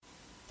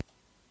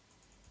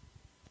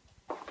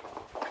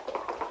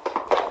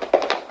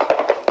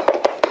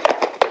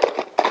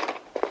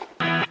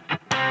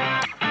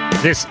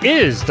This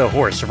is the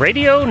Horse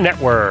Radio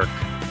Network.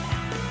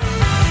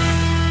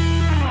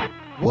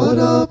 What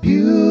a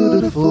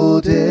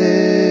beautiful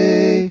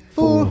day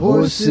for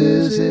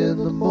horses in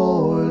the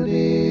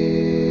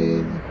morning.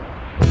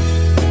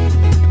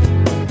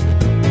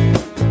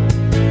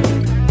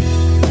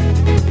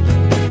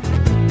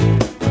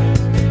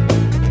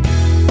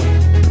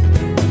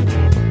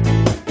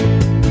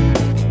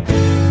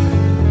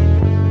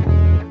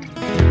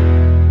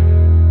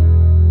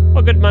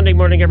 Well, good Monday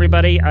morning,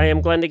 everybody. I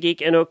am Glenn the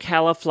Geek in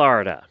Ocala,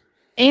 Florida.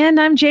 And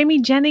I'm Jamie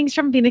Jennings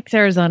from Phoenix,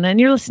 Arizona, and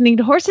you're listening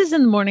to Horses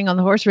in the Morning on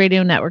the Horse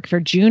Radio Network for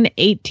June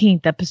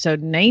 18th, episode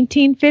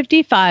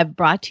 1955,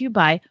 brought to you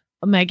by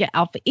Omega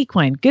Alpha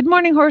Equine. Good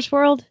morning, Horse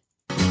World.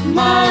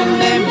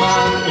 Monday,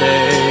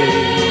 Monday,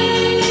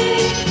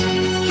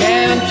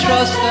 can't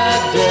trust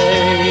that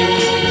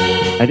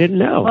day. I didn't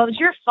know. Well, it was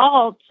your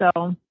fault,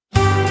 so.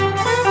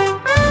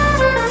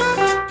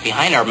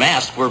 Behind our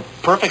mask, we're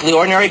perfectly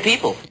ordinary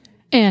people.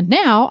 And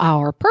now,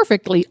 our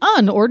perfectly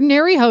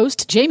unordinary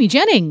host, Jamie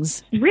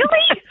Jennings. Really?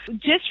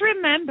 Just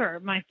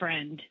remember, my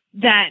friend,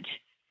 that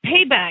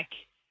payback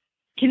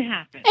can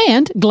happen.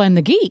 And Glenn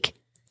the Geek.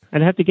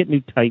 I'd have to get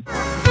new tights.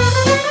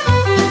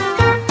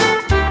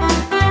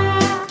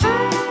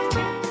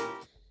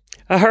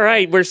 All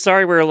right, we're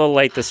sorry we're a little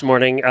late this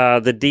morning.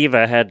 The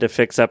diva had to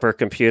fix up her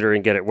computer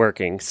and get it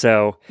working.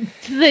 So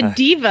the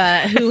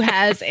diva who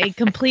has a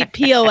complete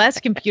POS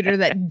computer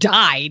that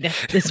died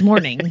this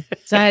morning.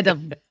 So I had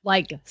to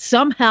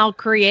somehow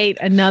create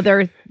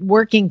another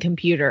working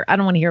computer. I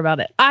don't want to hear about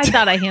it. I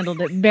thought I handled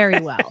it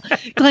very well.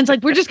 Glenn's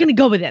like, we're just going to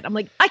go with it. I'm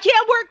like, I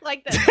can't work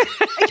like this.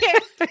 I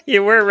can't.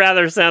 You were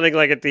rather sounding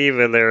like a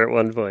diva there at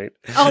one point.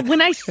 Oh,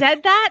 when I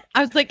said that,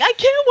 I was like, I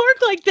can't work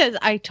like this.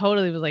 I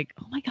totally was like,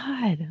 oh my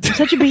God, I'm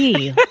such a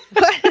bee.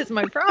 What is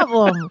my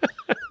problem?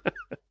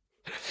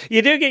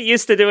 You do get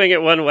used to doing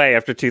it one way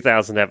after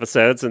 2,000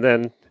 episodes, and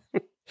then...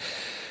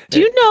 Do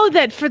you know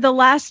that for the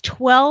last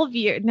 12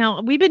 years...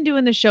 Now, we've been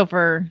doing this show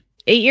for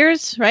 8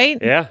 years, right?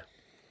 Yeah.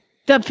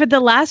 For the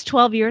last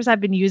 12 years,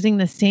 I've been using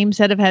the same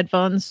set of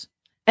headphones,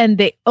 and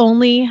they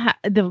only...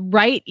 the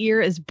right ear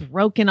is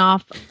broken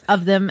off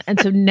of them, and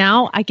so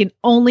now I can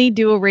only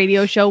do a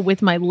radio show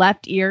with my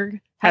left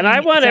ear. And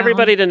I want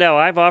everybody to know,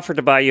 I've offered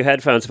to buy you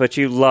headphones, but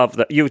you love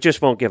them. You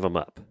just won't give them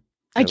up.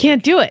 I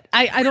can't do it.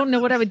 I don't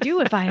know what I would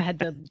do if I had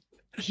to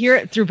hear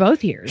it through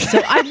both ears. So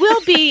I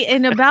will be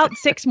in about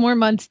 6 more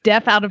months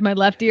deaf out of my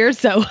left ear.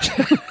 So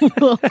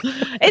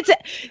it's,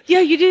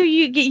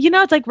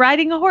 it's like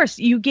riding a horse.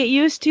 You get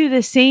used to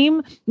the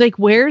same, like,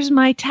 where's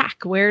my tack?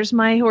 Where's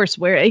my horse?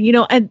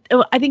 And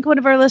I think one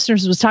of our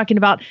listeners was talking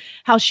about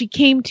how she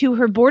came to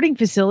her boarding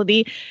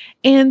facility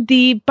and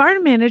the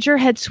barn manager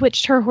had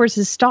switched her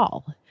horse's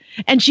stall.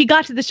 And she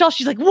got to the stall.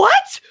 She's like,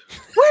 "What?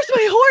 Where's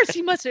my horse?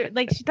 He must have,"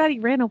 she thought he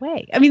ran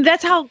away. I mean,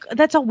 that's how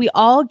we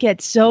all get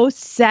so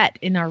set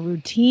in our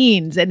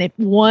routines. And if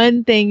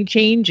one thing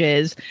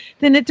changes,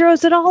 then it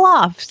throws it all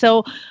off.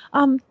 So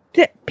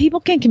people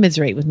can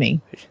commiserate with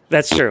me.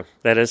 That's true.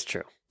 That is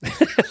true.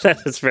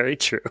 That is very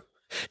true.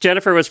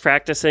 Jennifer was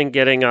practicing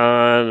getting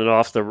on and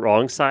off the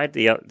wrong side,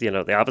 the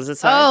opposite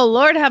side. Oh,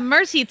 Lord have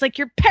mercy. It's like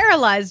you're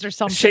paralyzed or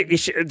something.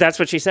 That's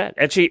what she said.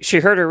 And she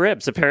hurt her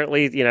ribs.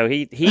 Apparently,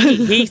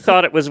 he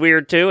thought it was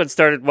weird too and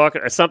started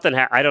walking. Something,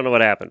 I don't know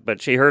what happened,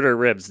 but she hurt her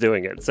ribs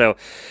doing it. So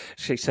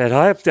she said,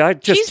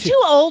 She's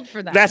too old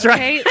for that. That's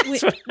okay?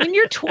 right. When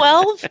you're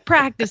 12,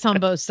 practice on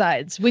both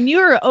sides. When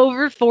you're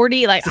over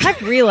 40,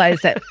 I've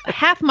realized that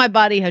half my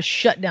body has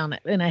shut down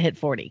when I hit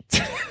 40.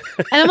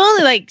 And I'm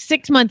only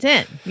 6 months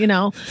in,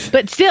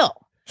 but still,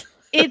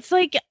 it's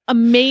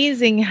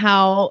amazing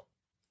how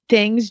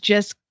things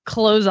just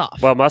close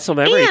off. Well, muscle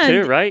memory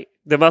too, right?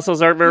 The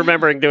muscles aren't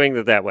remembering doing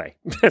it that way.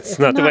 That's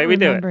not the way we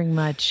do it. Remembering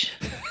much.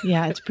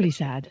 Yeah, it's pretty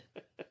sad.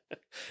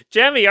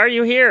 Jemmy, are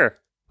you here?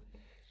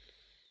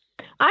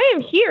 I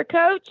am here,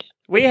 Coach.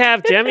 We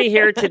have Jemmy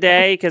here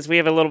today because we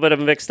have a little bit of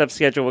a mixed up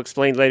schedule. We'll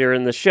explain later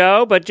in the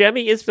show, but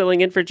Jemmy is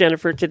filling in for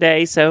Jennifer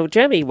today. So,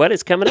 Jemmy, what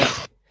is coming up?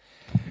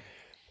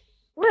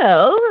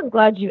 Well, I'm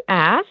glad you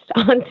asked.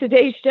 On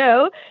today's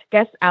show,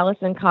 guest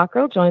Allison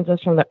Cockrell joins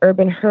us from the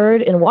Urban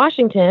Herd in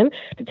Washington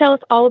to tell us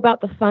all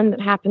about the fun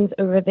that happens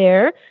over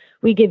there.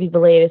 We give you the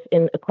latest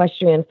in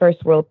equestrian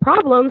first world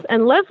problems,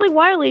 and Leslie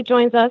Wiley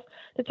joins us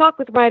to talk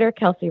with writer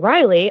Kelsey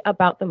Riley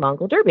about the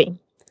Mongol Derby.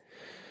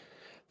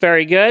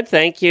 Very good.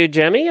 Thank you,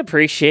 Jemmy.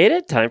 Appreciate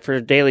it. Time for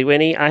Daily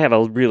Winnie. I have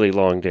a really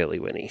long Daily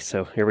Winnie,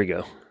 so here we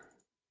go.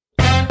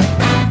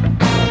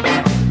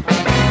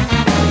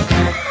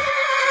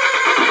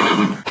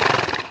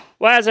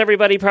 Well, as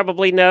everybody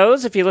probably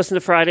knows, if you listen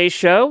to Friday's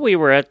show, we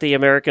were at the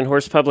American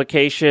Horse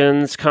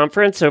Publications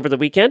Conference over the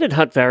weekend in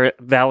Hunt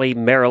Valley,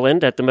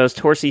 Maryland, at the most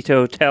horsey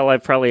hotel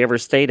I've probably ever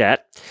stayed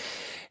at.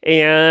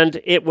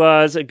 And it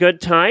was a good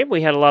time.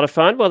 We had a lot of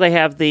fun. Well, they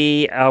have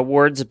the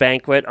awards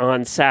banquet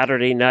on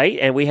Saturday night,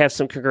 and we have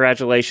some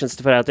congratulations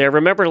to put out there.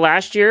 Remember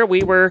last year,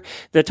 we were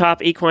the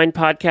top equine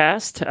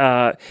podcast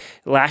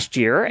last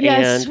year.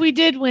 Yes, we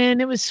did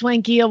win. It was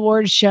swanky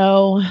awards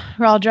show.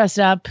 We're all dressed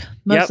up,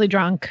 mostly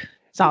drunk.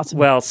 It's awesome.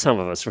 Well, some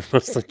of us were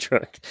mostly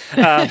drunk.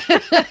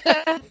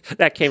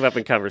 That came up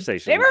in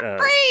conversation. They were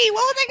free.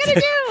 What was I going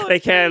to do? They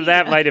can.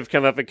 That might have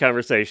come up in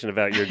conversation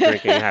about your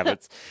drinking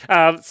habits.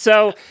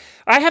 So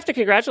I have to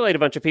congratulate a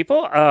bunch of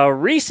people.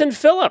 Reese and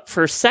Phillip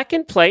for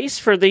second place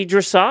for the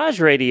Dressage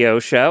Radio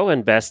Show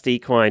and Best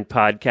Equine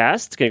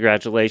Podcast.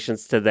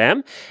 Congratulations to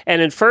them.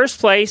 And in first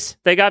place,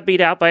 they got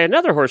beat out by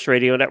another Horse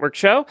Radio Network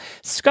show,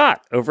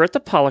 Scott, over at the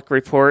Pollock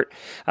Report,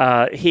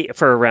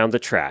 for Around the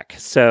Track.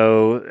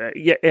 So,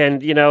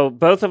 and,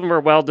 both of them are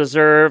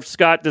well-deserved.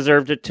 Scott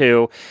deserved it,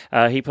 too.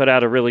 He put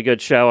out a really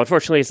good show.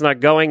 Unfortunately, it's not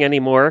going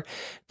anymore.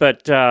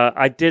 But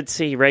I did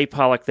see Ray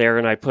Pollock there,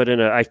 and I put in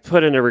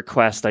a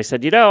request. I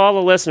said, all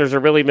the listeners are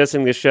really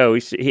missing the show.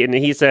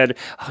 He said,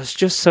 it's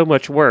just so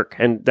much work,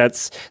 and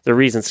that's the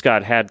reason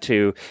Scott had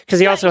to, because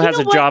he also has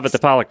a job at the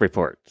Pollock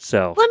Report.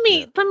 So let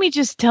me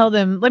just tell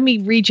them. Let me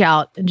reach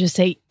out and just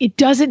say it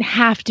doesn't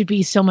have to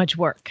be so much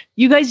work.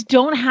 You guys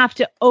don't have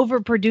to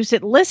overproduce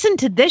it. Listen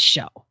to this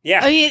show.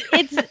 Yeah, I mean,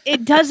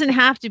 it doesn't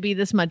have to be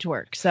this much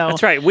work. So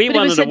that's right. We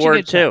won an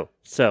award too.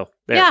 So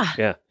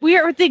yeah,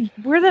 we're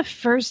the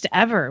first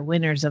ever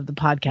winners of the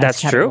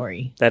podcast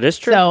category. True. That is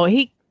true. So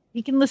he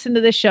can listen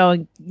to this show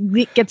and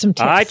get some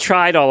tips. I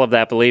tried all of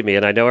that, believe me,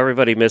 and I know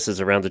everybody misses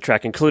Around the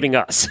Track, including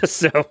us.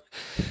 So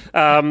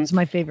it's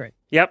my favorite.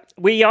 Yep.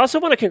 We also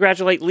want to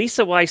congratulate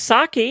Lisa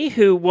Wysocki,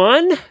 who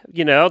won,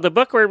 the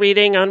book we're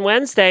reading on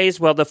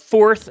Wednesdays. Well, the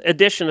 4th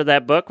edition of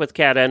that book with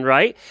Kat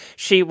Enright.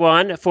 She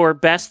won for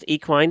Best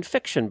Equine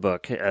Fiction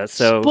Book.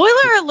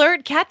 Spoiler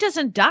alert, Kat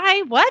doesn't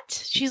die.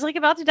 What? She's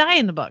about to die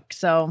in the book.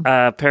 So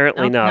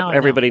apparently not.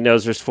 Everybody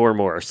knows there's 4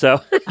 more. So,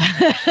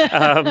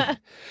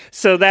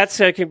 so that's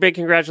a big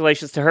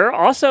congratulations to her.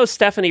 Also,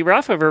 Stephanie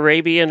Ruff of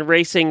Arabian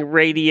Racing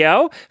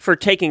Radio for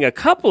taking a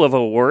couple of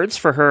awards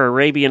for her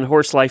Arabian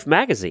Horse Life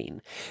magazine.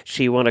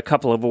 She won a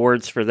couple of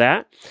awards for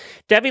that.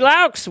 Debbie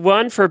Laux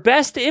won for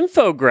Best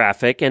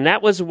Infographic, and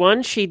that was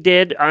one she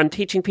did on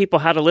teaching people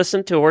how to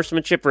listen to a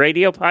horsemanship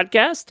radio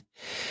podcast.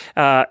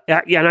 And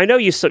I know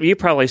you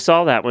probably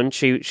saw that one.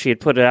 She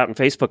had put it out on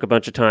Facebook a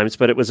bunch of times,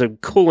 but it was a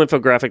cool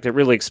infographic that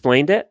really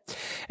explained it.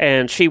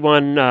 And she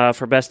won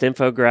for Best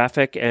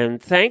Infographic.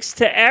 And thanks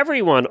to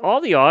everyone,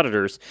 all the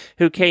auditors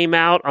who came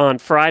out on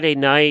Friday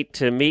night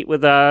to meet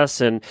with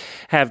us and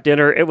have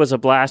dinner. It was a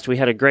blast. We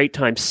had a great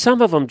time.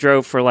 Some of them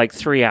drove for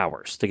 3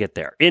 hours to get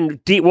there in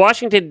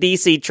Washington,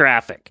 D.C.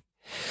 traffic.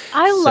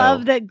 I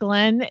love that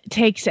Glenn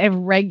takes a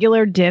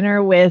regular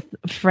dinner with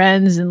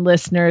friends and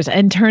listeners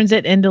and turns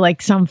it into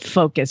some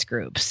focus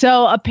group.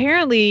 So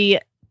apparently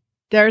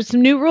there's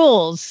some new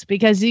rules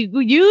because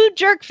you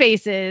jerk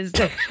faces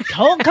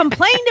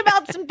complained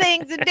about some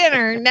things at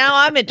dinner. Now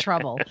I'm in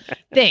trouble.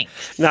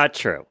 Thanks. Not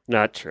true.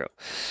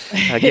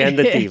 Again,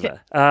 the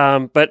diva.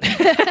 But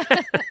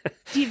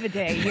Diva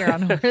Day here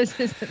on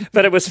Horses.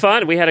 But it was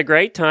fun. We had a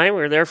great time.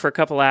 We were there for a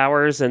couple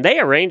hours, and they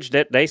arranged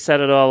it. They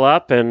set it all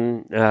up,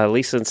 and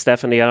Lisa and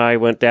Stephanie and I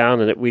went down,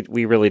 and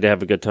we really did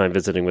have a good time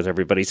visiting with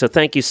everybody. So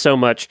thank you so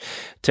much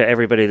to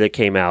everybody that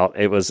came out.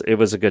 It was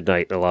a good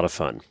night and a lot of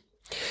fun.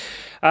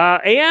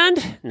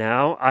 And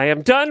now I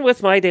am done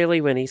with my daily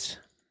whinnies.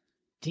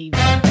 Diva.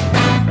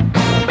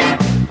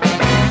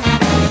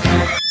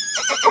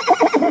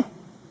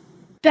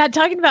 That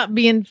talking about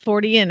being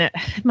 40 and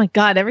my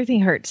God,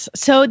 everything hurts.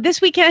 So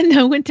this weekend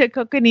I went to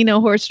Coconino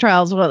Horse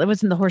Trials. Well, it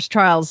wasn't the Horse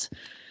Trials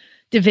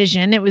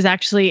division. It was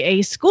actually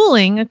a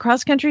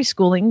cross-country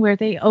schooling where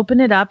they open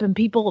it up and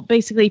people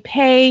basically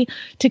pay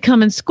to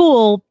come and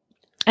school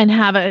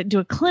and do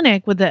a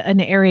clinic with an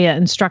area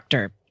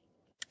instructor.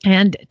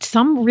 And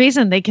some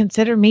reason they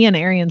consider me an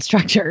area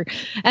instructor.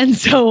 And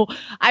so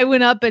I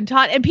went up and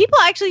taught, and people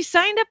actually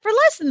signed up for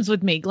lessons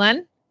with me,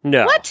 Glenn.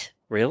 No. What?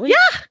 Really?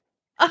 Yeah.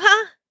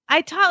 Uh-huh. I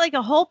taught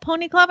a whole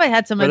pony club. I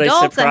had some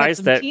adults. I had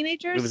some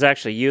teenagers. It was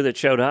actually you that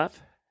showed up?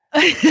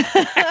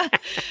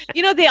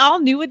 They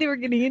all knew what they were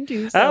getting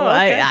into. So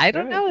okay. I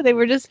don't know. They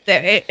were just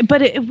there.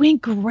 But it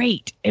went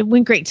great.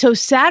 So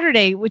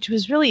Saturday, which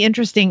was really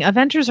interesting,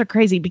 eventers are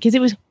crazy because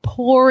it was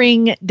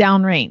pouring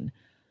down rain.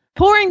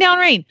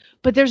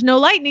 But there's no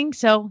lightning,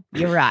 so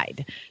you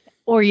ride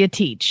or you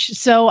teach.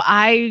 So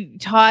I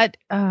taught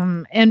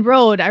and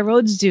rode. I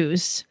rode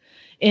Zeus.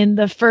 In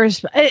the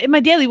first, my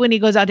daily whinny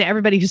goes out to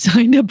everybody who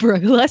signed up for a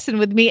lesson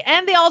with me,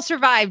 and they all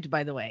survived,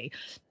 by the way.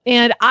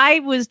 And I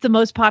was the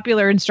most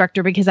popular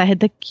instructor because I had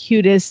the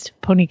cutest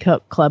pony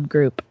club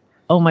group.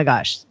 Oh my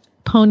gosh,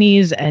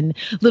 ponies and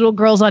little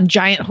girls on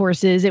giant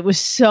horses. It was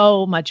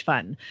so much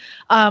fun.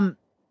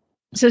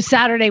 So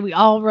Saturday we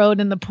all rode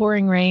in the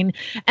pouring rain,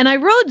 and I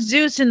rode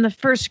Zeus in the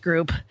first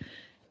group.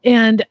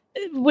 And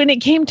when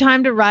it came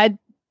time to ride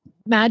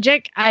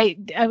Magic, I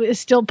was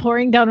still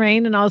pouring down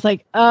rain, and I was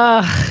like,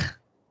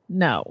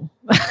 no.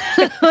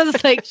 I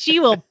was like, she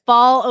will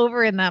fall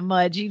over in that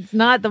mud. She's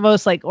not the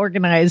most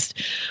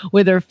organized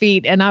with her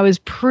feet. And I was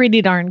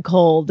pretty darn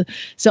cold.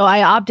 So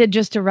I opted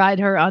just to ride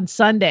her on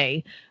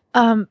Sunday.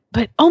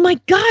 But oh my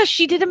gosh,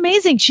 she did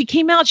amazing. She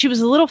came out. She was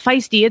a little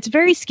feisty. It's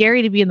very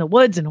scary to be in the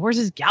woods and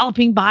horses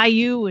galloping by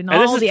you and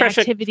all the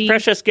activity.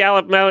 Precious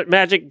Gallop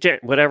Magic,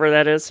 whatever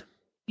that is.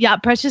 Yeah,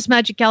 Precious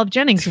Magic Caleb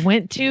Jennings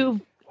went to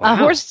Wow. a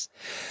horse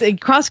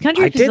cross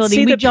country I facility.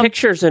 did see We the jumped.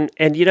 pictures, and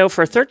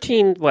for a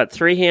 13,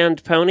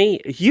 three-hand pony,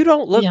 you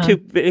don't look Yeah. too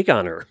big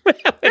on her.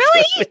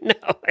 Really? No.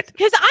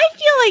 Because I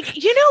feel like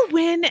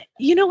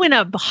when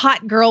a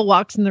hot girl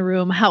walks in the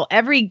room, how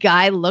every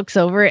guy looks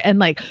over and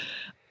like,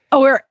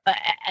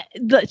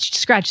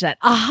 scratch that.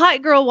 A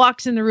hot girl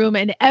walks in the room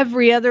and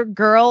every other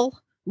girl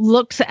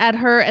looks at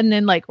her and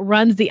then like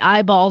runs the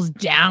eyeballs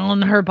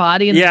down her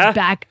body and then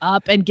back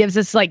up and gives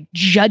this like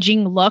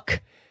judging look.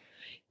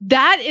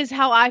 That is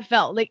how I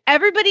felt. Like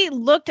everybody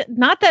looked,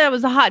 not that I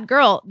was a hot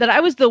girl, that I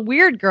was the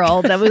weird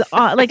girl that was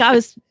like I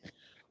was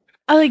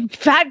a like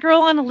fat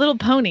girl on a little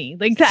pony.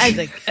 Like that. I was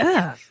like,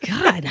 oh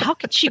God, how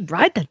could she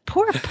ride that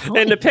poor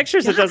pony? In the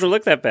pictures, it doesn't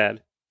look that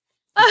bad.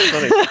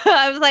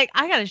 I was like,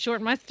 I gotta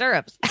shorten my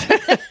stirrups.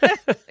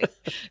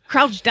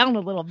 Crouch down a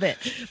little bit.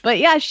 But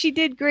yeah, she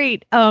did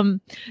great.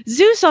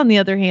 Zeus, on the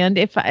other hand,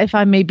 if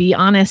I may be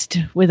honest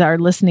with our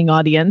listening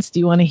audience,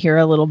 do you want to hear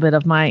a little bit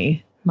of my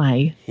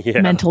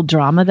mental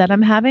drama that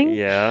I'm having?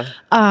 Yeah.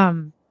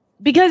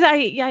 Because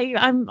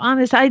I'm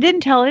honest, I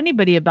didn't tell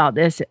anybody about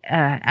this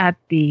at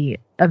the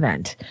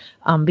event.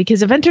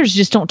 Because eventers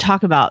just don't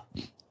talk about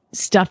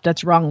stuff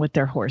that's wrong with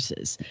their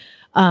horses.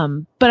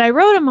 But I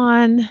rode them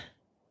on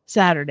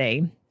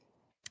Saturday,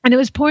 and it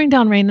was pouring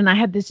down rain, and I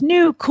had this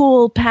new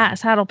cool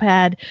saddle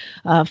pad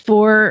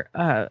for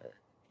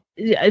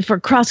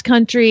cross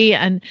country,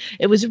 and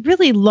it was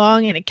really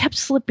long, and it kept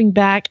slipping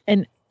back,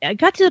 and I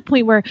got to the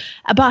point where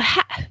about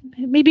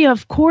maybe a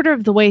quarter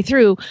of the way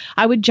through,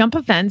 I would jump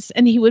a fence,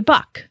 and he would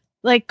buck,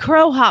 like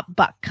crow hop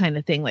buck kind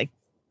of thing, like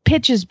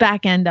pitch his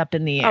back end up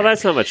in the air. Oh,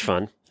 that's not much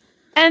fun.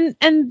 And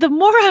the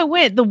more I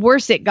went, the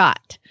worse it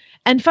got.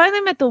 And finally,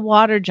 I'm at the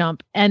water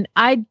jump, and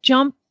I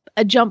jump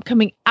a jump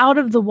coming out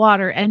of the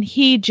water, and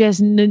he just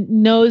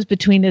nose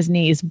between his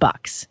knees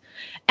bucks.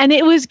 And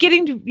it was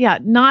getting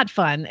not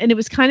fun, and it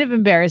was kind of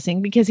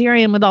embarrassing because here I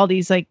am with all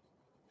these like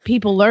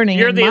people learning.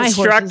 You're the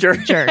instructor.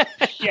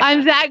 Yeah.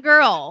 I'm that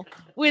girl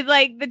with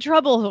like the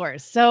trouble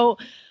horse. So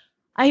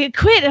I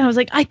quit, and I was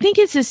like, I think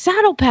it's a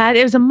saddle pad.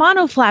 It was a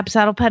monoflap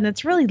saddle pad, and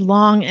it's really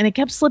long, and it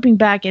kept slipping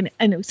back, and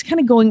it was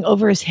kind of going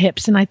over his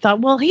hips. And I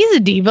thought, well, he's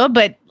a diva,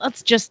 but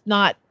let's just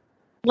not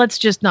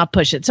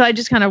push it. So I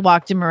just kind of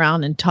walked him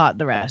around and taught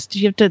the rest.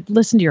 You have to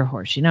listen to your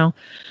horse, you know?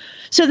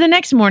 So the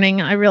next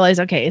morning I realized,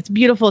 okay, it's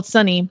beautiful. It's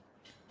sunny.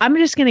 I'm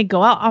just going to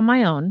go out on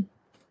my own.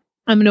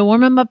 I'm going to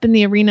warm him up in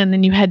the arena, and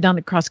then you head down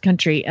to cross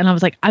country. And I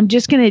was like, I'm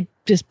just going to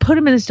just put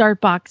him in the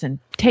start box and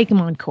take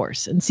him on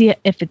course and see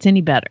if it's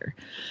any better.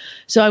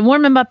 So I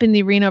warm him up in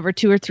the arena over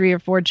 2 or 3 or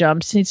 4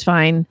 jumps. And he's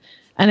fine.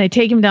 And I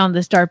take him down to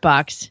the start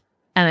box,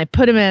 and I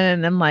put him in,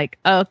 and I'm like,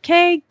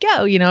 okay,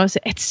 go, you know? So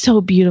it's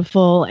so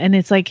beautiful. And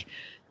it's like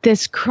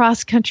this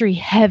cross-country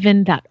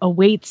heaven that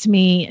awaits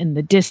me in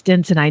the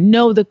distance, and I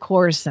know the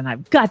course, and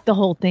I've got the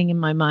whole thing in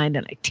my mind,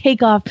 and I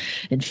take off,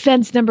 and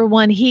fence number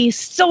 1, he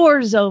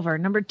soars over.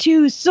 Number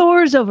 2,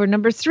 soars over.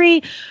 Number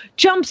 3,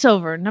 jumps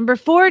over. Number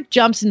 4,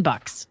 jumps and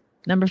bucks.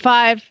 Number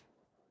 5,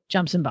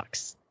 jumps and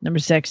bucks. Number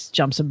 6,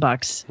 jumps and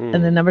bucks.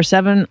 And then number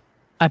 7,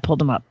 I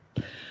pulled him up.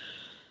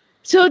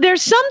 So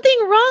there's something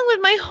wrong with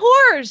my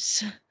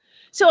horse.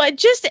 So I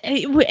just,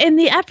 in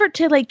the effort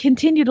to like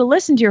continue to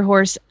listen to your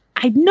horse,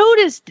 I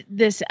noticed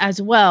this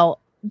as well.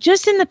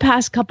 Just in the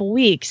past couple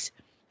weeks,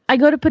 I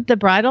go to put the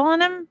bridle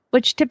on him,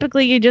 which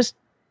typically you just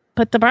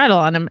put the bridle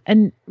on him.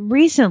 And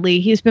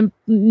recently he's been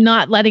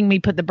not letting me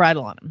put the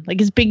bridle on him.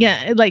 Like it's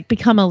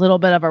become a little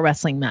bit of a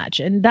wrestling match.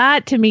 And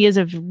that to me is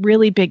a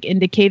really big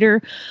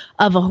indicator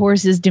of a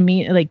horse's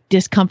demeanor, like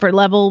discomfort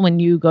level when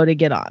you go to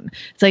get on.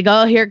 It's like,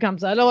 oh, here it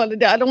comes. I don't want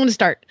to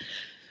start.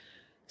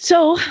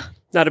 So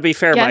now, to be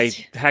fair, my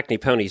Hackney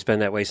pony's been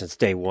that way since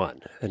day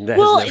one. And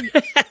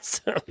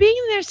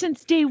being there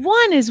since day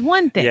one is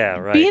one thing. Yeah,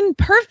 right. Being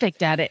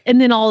perfect at it,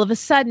 and then all of a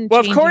sudden,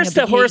 well, of course,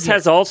 the horse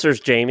has ulcers,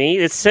 Jamie.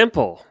 It's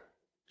simple.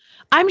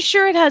 I'm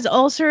sure it has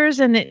ulcers,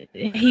 and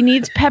he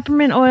needs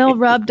peppermint oil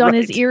rubbed on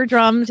his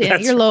eardrums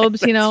and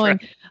earlobes, you know, and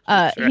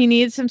he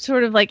needs some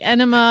sort of like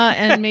enema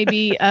and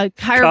maybe a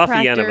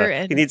chiropractor.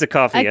 And he needs a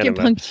coffee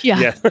enema.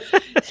 Yeah.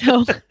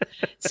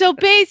 So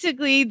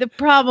basically, the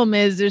problem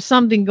is there's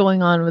something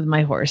going on with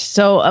my horse.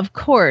 So of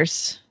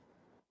course,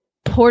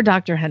 poor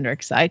Dr.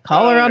 Hendricks. I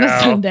call her on a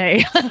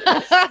Sunday,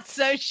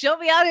 so she'll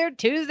be out here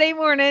Tuesday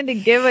morning to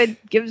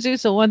give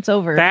Zeus a once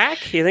over.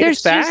 Back? You think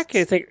it's back?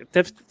 You think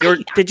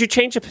did you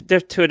change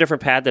it to a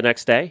different pad the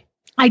next day?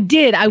 I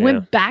did. I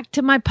went back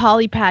to my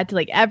poly pad to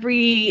like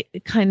every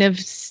kind of,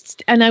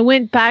 and I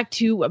went back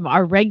to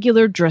our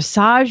regular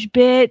dressage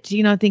bit,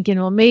 you know, thinking,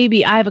 well,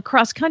 maybe I have a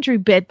cross country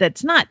bit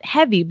that's not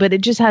heavy, but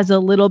it just has a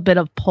little bit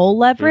of pull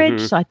leverage.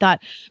 Mm-hmm. So I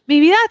thought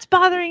maybe that's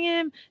bothering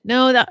him.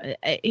 No, that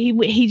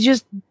he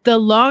just, the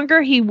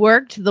longer he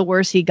worked, the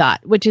worse he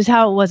got, which is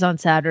how it was on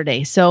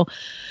Saturday. So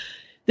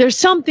there's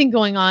something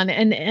going on,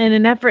 and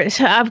an effort.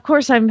 So of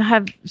course, I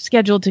have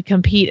scheduled to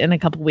compete in a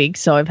couple weeks,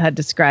 so I've had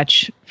to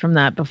scratch from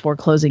that before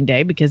closing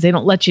day because they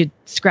don't let you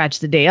scratch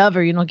the day of,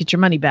 or you don't get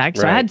your money back.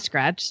 So I had to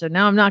scratch. So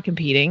now I'm not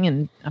competing,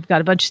 and I've got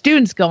a bunch of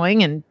students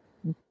going, and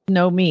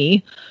know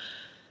me.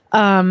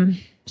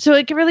 So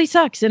it really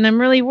sucks, and I'm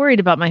really worried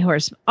about my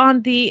horse.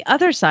 On the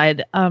other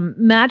side,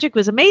 Magic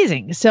was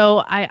amazing.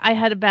 So I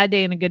had a bad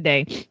day and a good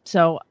day.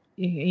 So,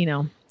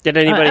 Did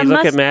anybody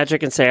look at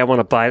Magic and say, I want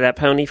to buy that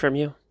pony from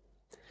you?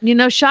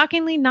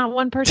 Shockingly, not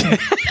one person.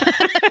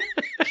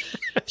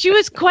 She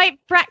was quite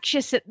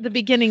fractious at the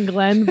beginning,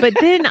 Glenn, but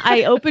then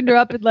I opened her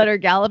up and let her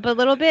gallop a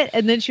little bit,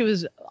 and then she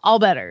was all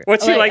better.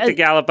 What's she like to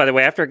gallop, by the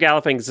way? After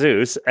galloping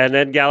Zeus and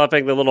then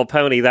galloping the little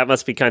pony, that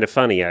must be kind of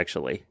funny,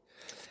 actually.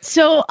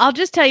 So I'll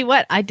just tell you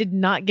what, I did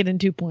not get in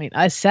 2 point.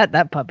 I set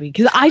that puppy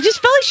because I just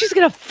felt like she's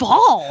going to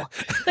fall.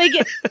 Like,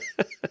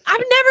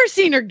 I've never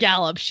seen her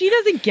gallop. She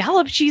doesn't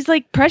gallop. She's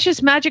like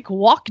Precious Magic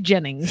Walk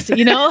Jennings,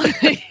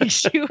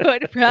 She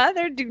would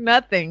rather do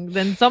nothing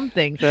than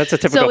something. That's a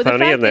typical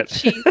pony, isn't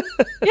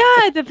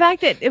it? The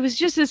fact that it was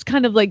just this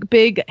kind of like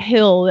big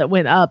hill that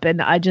went up,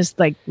 and I just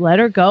like let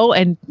her go,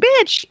 and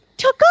man, she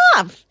took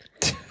off.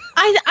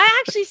 I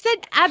actually said,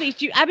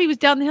 Abby was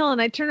down the hill,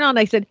 and I turned around and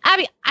I said,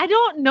 Abby, I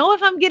don't know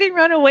if I'm getting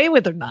run away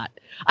with or not.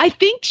 I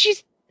think she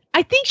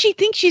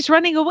thinks she's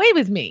running away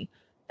with me.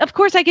 Of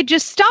course, I could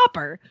just stop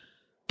her,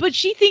 but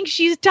she thinks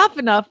she's tough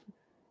enough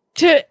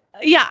to,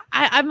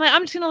 I'm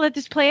just going to let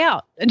this play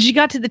out. And she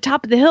got to the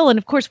top of the hill, and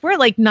of course, we're at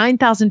like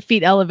 9,000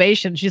 feet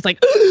elevation. She's like,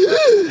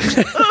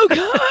 oh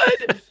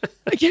God,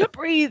 I can't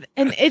breathe.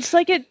 And it's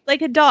like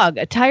a dog.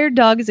 A tired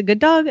dog is a good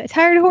dog. A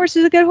tired horse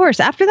is a good horse.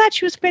 After that,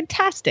 she was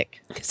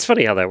fantastic. It's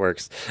funny how that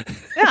works.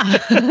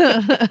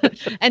 Yeah.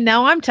 And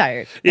now I'm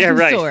tired. Yeah, I'm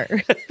right. Sore.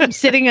 I'm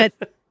sitting at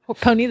a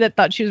pony that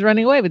thought she was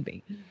running away with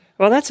me.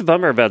 Well, that's a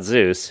bummer about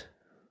Zeus.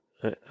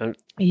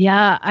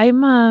 Yeah, I'm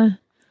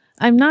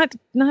not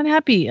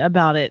happy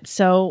about it.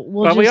 So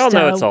we all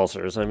know it's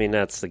ulcers. I mean,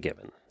 that's the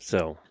given.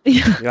 So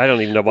I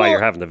don't even know why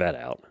you're having the vet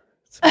out.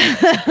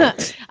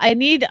 I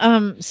need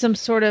some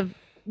sort of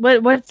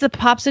what's the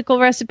popsicle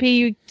recipe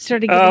you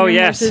started giving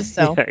horses?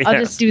 So I'll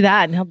just do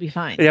that and he'll be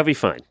fine. He'll be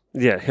fine.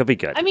 Yeah, he'll be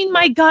good. I mean,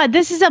 my God,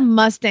 this is a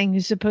Mustang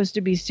who's supposed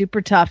to be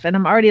super tough, and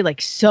I'm already like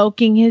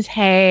soaking his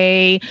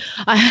hay.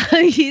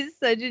 He's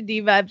such a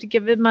diva. I have to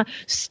give him a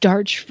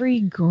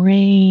starch-free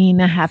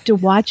grain. I have to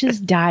watch his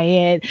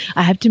diet.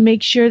 I have to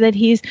make sure that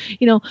he's,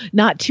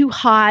 not too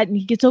hot and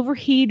he gets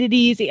overheated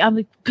easy. I'm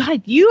like,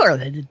 God, you are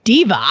the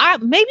diva.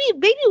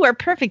 Maybe we're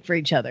perfect for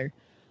each other.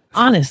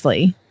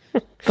 Honestly,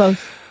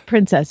 both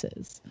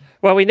princesses.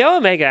 Well, we know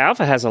Omega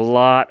Alpha has a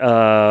lot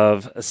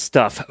of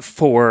stuff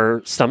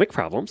for stomach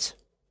problems.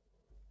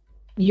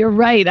 You're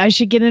right. I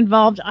should get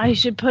involved. I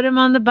should put him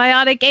on the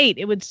Biotic 8.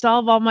 It would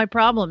solve all my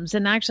problems.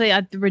 And actually,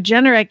 at the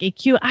Regenerec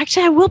EQ,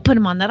 I will put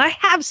him on that. I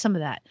have some of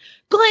that.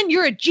 Glenn,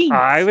 you're a genius.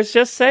 I was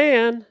just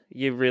saying,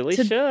 you really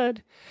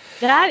should.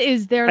 That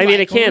is their. I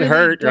mean, it can't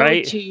hurt,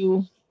 right?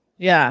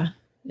 Yeah,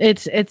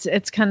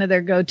 it's kind of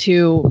their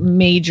go-to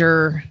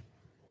major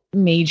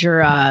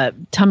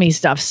tummy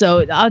stuff.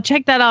 So I'll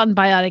check that out in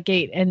Biotic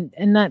 8,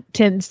 and that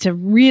tends to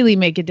really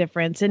make a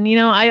difference. And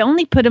I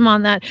only put him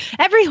on that.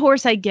 Every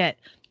horse I get,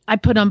 I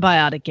put on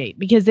Biotic 8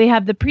 because they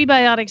have the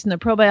prebiotics and the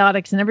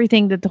probiotics and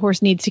everything that the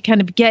horse needs to kind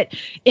of get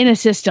in a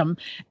system.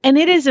 And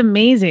it is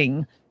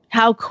amazing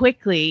how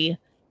quickly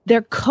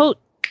their coat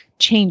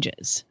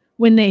changes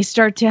when they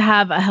start to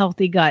have a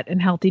healthy gut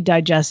and healthy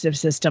digestive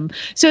system.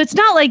 So it's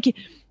not like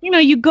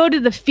you go to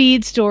the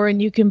feed store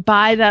and you can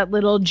buy that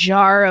little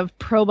jar of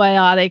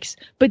probiotics,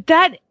 but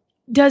that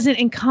doesn't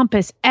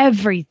encompass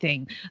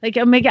everything. Like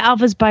Omega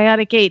Alpha's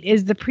Biotic 8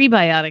 is the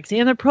prebiotics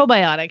and the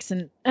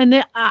probiotics.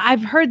 And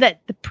I've heard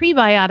that the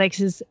probiotics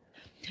is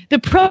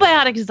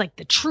like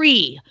the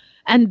tree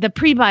and the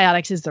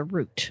prebiotics is the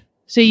root.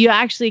 So you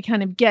actually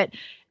kind of get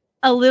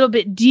a little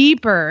bit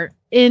deeper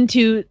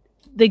into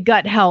the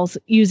gut health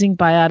using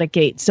Biotic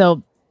 8.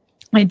 So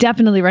I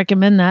definitely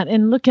recommend that.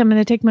 And look, I'm going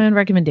to take my own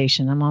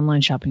recommendation. I'm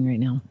online shopping right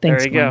now.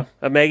 Thanks. There you go.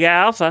 Omega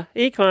Alpha,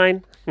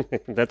 Equine.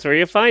 That's where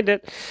you find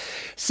it.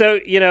 So,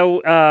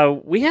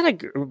 we had a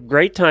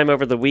great time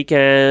over the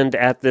weekend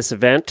at this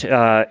event.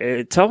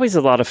 It's always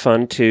a lot of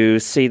fun to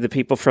see the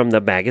people from the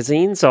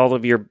magazines. All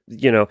of your,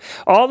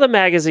 all the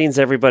magazines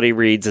everybody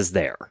reads is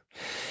there.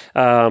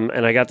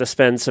 And I got to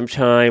spend some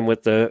time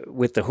with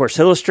the Horse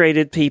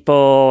Illustrated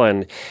people.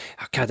 And,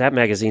 oh God, that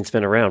magazine's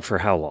been around for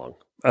how long?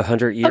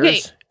 100 years?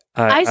 Okay.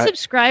 I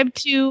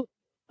subscribed to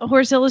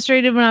Horse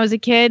Illustrated when I was a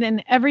kid,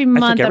 and every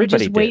month I would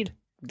just wait.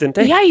 Didn't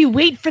they? Yeah, you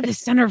wait for the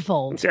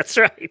centerfold. That's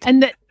right.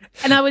 And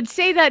I would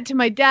say that to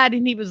my dad,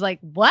 and he was like,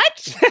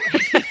 "What?"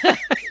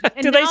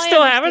 Do they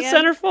still have a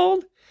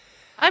centerfold?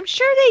 I'm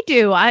sure they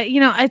do.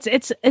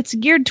 It's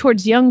geared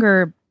towards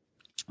younger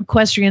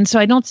equestrian, so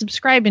I don't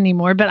subscribe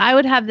anymore, but I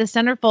would have the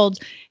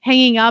centerfolds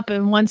hanging up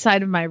in one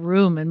side of my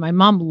room, and my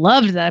mom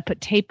loved that I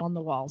put tape on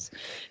the walls.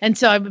 And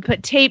so I would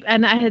put tape,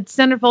 and I had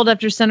centerfold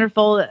after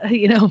centerfold,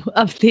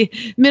 of the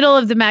middle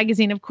of the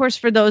magazine. Of course,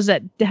 for those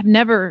that have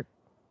never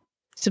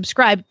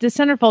subscribed, the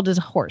centerfold is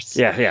a horse.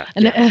 Yeah.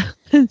 And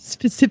a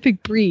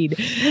specific breed.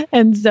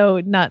 And so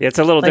it's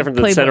a little different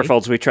than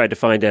centerfolds we tried to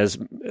find as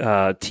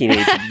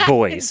teenage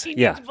boys.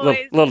 Teenage boys.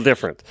 Little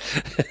different.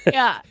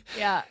 Yeah.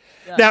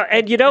 Now,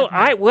 and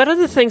one of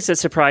the things that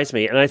surprised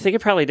me, and I think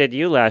it probably did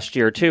you last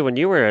year too, when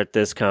you were at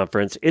this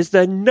conference, is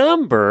the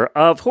number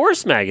of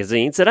horse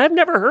magazines that I've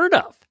never heard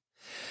of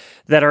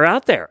that are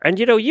out there. And,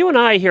 you and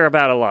I hear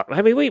about a lot.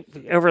 I mean, we,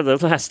 over the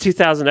last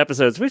 2,000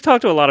 episodes, we've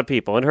talked to a lot of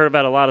people and heard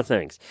about a lot of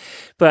things.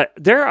 But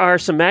there are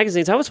some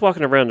magazines. I was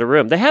walking around the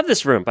room. They have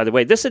this room, by the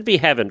way. This would be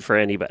heaven for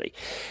anybody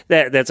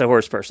that's a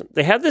horse person.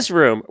 They have this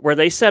room where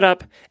they set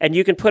up and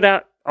you can put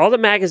out all the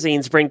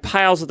magazines, bring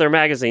piles of their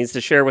magazines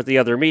to share with the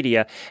other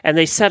media, and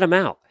they set them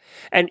out.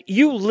 And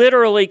you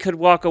literally could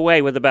walk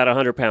away with about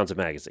 100 pounds of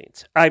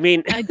magazines. I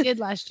mean, I did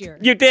last year.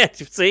 You did,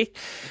 see?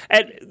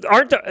 And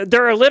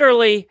there are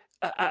literally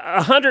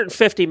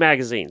 150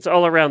 magazines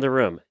all around the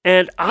room.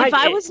 And if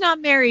I was not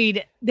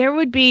married, there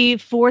would be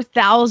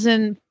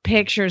 4,000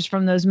 pictures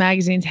from those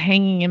magazines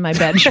hanging in my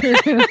bedroom.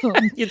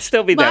 You'd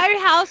still be that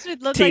My house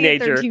would look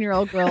teenager. like a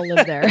 13-year-old girl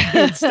lived there.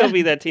 You'd still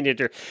be that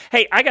teenager.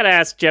 Hey, I got to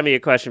ask Jamie a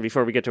question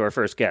before we get to our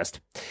first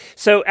guest.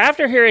 So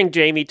after hearing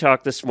Jamie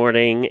talk this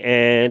morning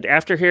and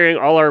after hearing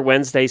all our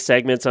Wednesday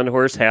segments on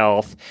horse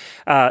health,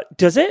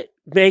 does it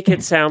make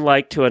it sound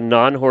like to a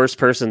non-horse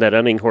person that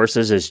owning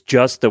horses is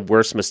just the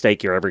worst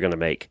mistake you're ever going to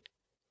make?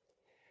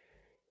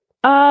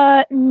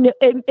 No,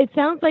 it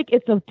sounds like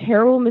it's a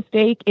terrible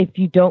mistake if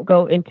you don't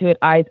go into it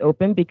eyes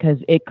open, because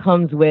it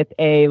comes with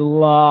a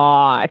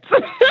lot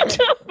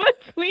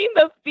between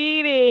the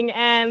feeding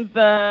and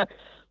the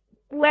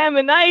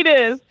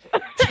laminitis.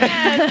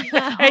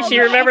 Hey, she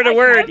remembered a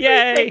word.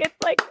 Yay. It's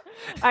like,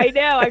 I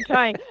know, I'm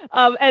trying.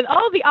 And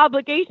all the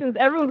obligations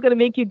everyone's going to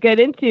make you get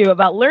into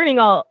about learning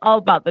all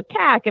about the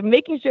tack and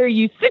making sure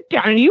you sit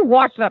down and you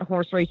watch that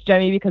horse race,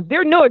 Jenny, because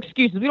there are no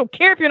excuses. We don't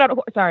care if you're not a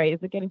horse. Sorry,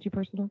 is it getting too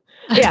personal?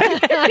 Yeah.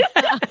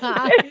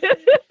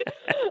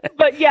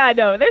 But yeah,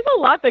 no, there's a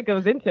lot that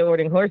goes into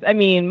owning horse. I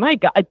mean, my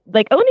God,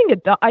 like owning a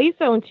dog. I used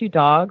to own 2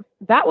 dogs.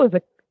 That was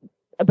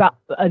about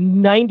a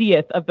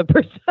 90th of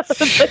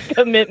the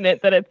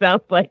commitment that it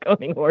sounds like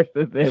owning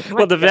horses is.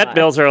 Well, the vet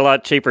bills are a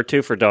lot cheaper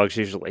too for dogs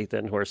usually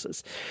than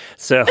horses.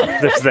 So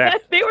there's that.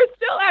 They were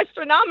still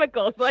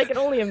astronomical, so I can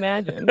only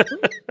imagine.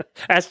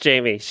 Ask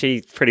Jamie.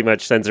 She pretty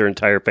much sends her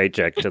entire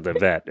paycheck to the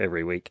vet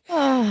every week.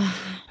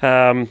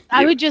 I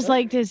would just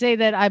like to say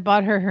that I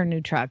bought her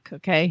new truck,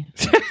 okay?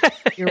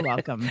 You're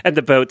welcome. And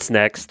the boat's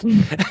next.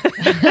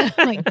 Oh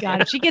my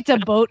God. If she gets a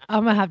boat,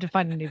 I'm going to have to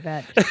find a new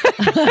vet.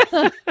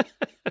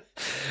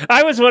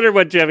 I was wondering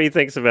what Jamie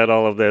thinks about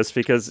all of this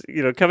because,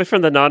 coming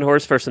from the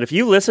non-horse person, if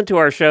you listen to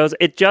our shows,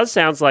 it just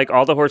sounds like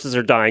all the horses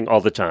are dying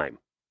all the time.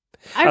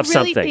 I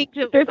really think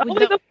there's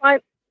always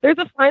there's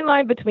a fine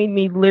line between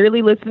me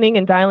literally listening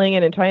and dialing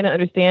in and trying to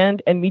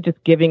understand and me just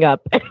giving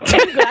up and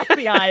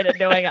glassy-eyed and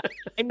knowing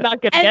I'm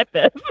not going to get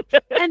this.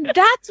 And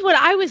that's what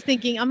I was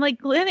thinking. I'm like,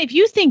 Glenn, if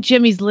you think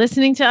Jimmy's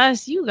listening to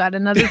us, you got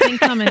another thing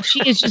coming.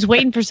 She is just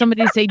waiting for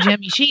somebody to say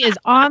Jimmy. She is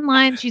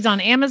online. She's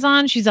on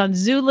Amazon. She's on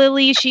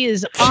Zulily. She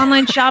is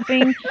online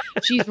shopping.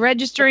 She's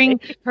registering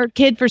her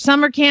kid for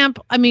summer camp.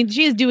 I mean,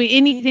 she is doing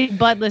anything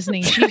but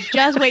listening. She's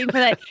just waiting for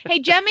that. Hey,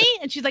 Jimmy.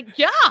 And she's like,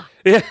 yeah.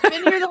 I've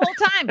been here the whole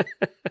time.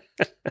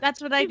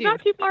 That's what I do.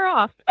 Not too far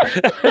off.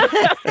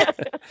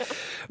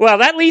 Well,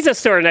 that leads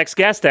us to our next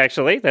guest,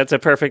 actually. That's a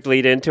perfect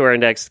lead into our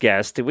next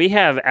guest. We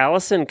have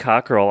Allison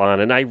Cockrell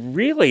on, and I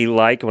really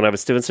like, when I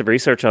was doing some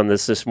research on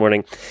this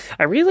morning,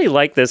 I really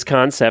like this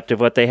concept of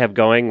what they have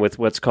going with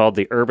what's called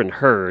the urban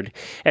herd.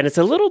 And it's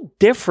a little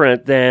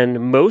different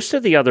than most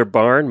of the other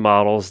barn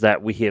models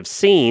that we have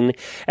seen.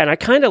 And I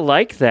kind of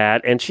like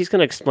that. And she's going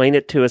to explain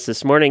it to us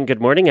this morning.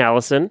 Good morning,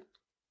 Allison.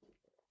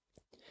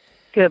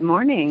 Good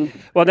morning.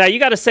 Well, now you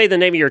got to say the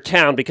name of your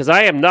town because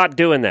I am not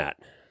doing that.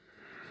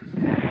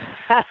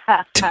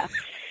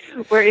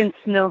 We're in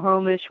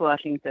Snohomish,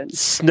 Washington.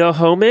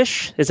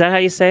 Snohomish? Is that how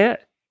you say it?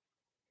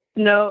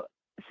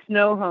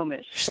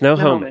 Snohomish.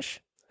 Snohomish.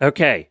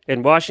 Okay.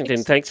 In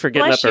Washington, thanks for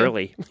getting up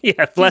early.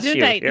 Yeah, bless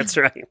you. That's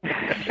right.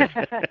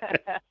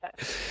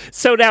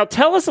 So now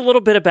tell us a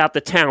little bit about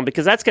the town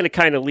because that's going to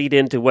kind of lead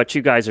into what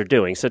you guys are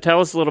doing. So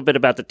tell us a little bit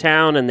about the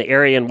town and the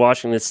area in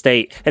Washington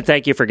State. And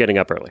thank you for getting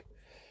up early.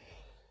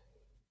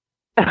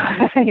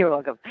 You're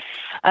welcome.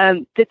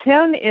 The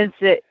town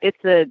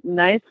it's a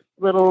nice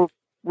little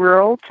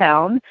rural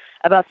town,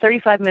 about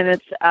 35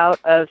 minutes out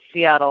of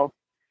Seattle.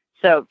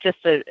 So just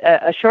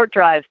a short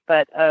drive,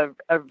 but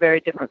a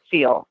very different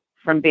feel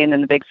from being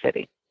in the big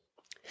city.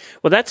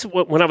 Well, that's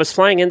when I was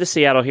flying into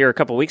Seattle here a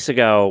couple of weeks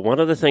ago, one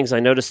of the things I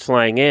noticed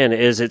flying in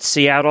is it's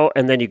Seattle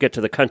and then you get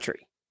to the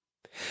country.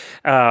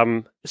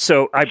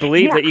 So I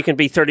believe that you can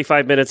be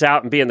 35 minutes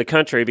out and be in the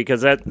country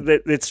because that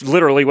it's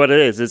literally what it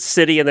is. It's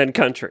city and then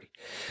country.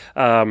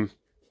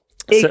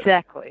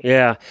 Exactly.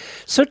 Yeah.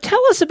 So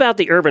tell us about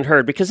the urban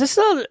herd because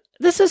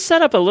this is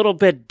set up a little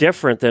bit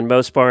different than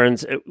most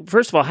barns.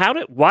 First of all,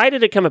 why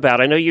did it come about?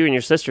 I know you and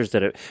your sisters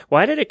did it.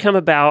 Why did it come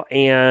about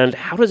and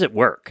how does it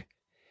work?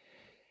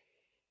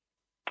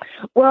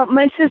 Well,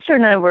 my sister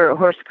and I were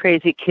horse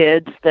crazy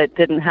kids that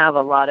didn't have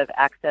a lot of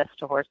access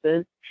to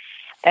horses.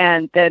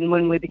 And then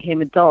when we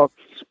became adults,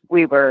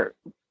 we were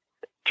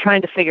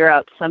trying to figure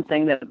out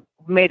something that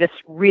made us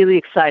really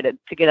excited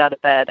to get out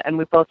of bed. And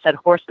we both had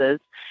horses.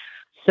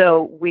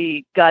 So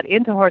we got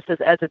into horses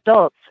as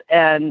adults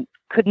and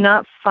could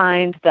not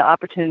find the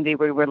opportunity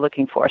we were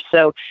looking for.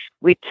 So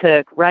we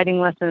took riding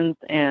lessons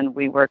and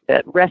we worked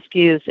at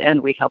rescues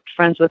and we helped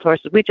friends with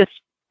horses. We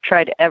just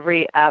tried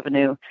every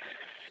avenue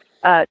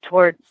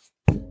toward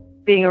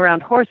being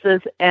around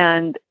horses.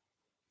 And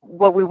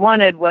what we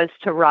wanted was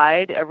to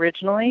ride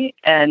originally.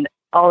 And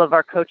all of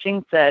our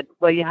coaching said,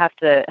 well, you have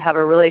to have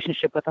a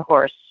relationship with a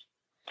horse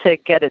to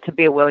get it to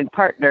be a willing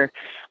partner.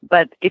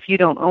 But if you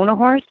don't own a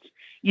horse,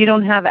 you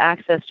don't have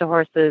access to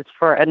horses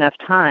for enough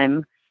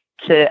time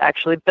to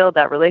actually build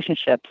that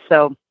relationship.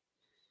 So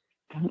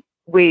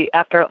we,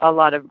 after a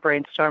lot of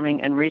brainstorming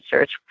and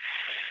research,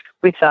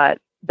 we thought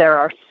there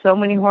are so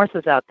many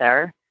horses out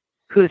there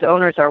whose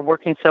owners are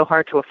working so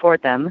hard to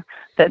afford them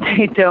that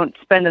they don't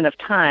spend enough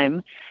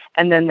time.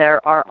 And then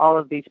there are all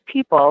of these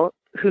people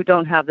who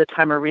don't have the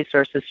time or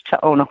resources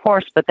to own a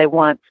horse, but they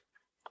want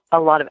a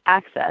lot of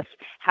access.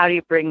 How do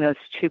you bring those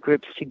two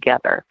groups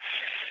together?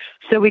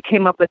 So we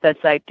came up with this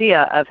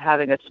idea of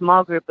having a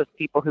small group of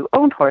people who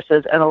owned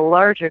horses and a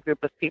larger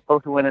group of people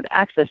who wanted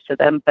access to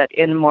them, but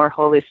in a more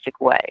holistic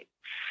way.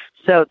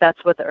 So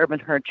that's what the Urban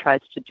Herd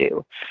tries to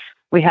do.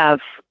 We have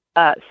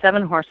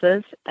 7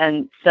 horses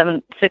and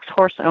 6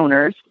 horse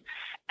owners,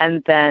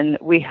 and then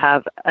we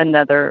have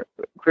another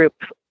group,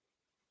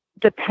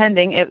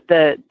 depending if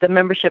the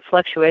membership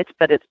fluctuates,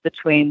 but it's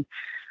between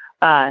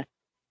 1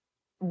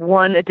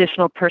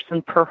 additional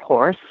person per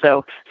horse,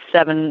 so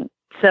 7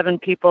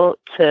 people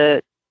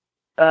to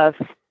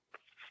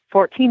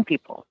 14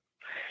 people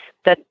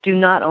that do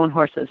not own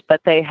horses,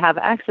 but they have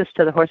access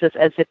to the horses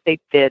as if they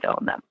did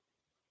own them.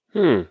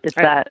 Does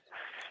that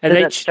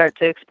start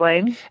to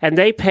explain? And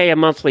they pay a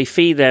monthly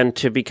fee then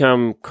to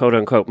become quote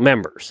unquote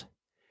members.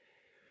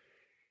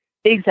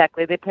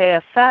 Exactly. They pay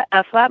a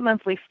flat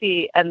monthly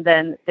fee, and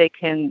then they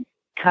can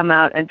come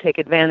out and take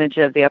advantage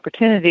of the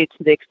opportunity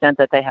to the extent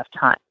that they have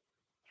time.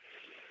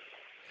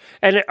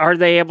 And are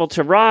they able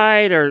to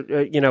ride, or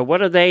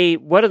what are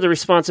the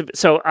responsibilities?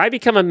 So I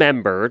become a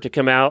member to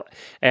come out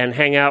and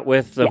hang out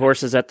with the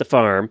horses at the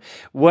farm.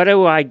 What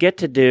do I get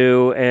to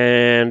do,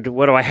 and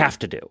what do I have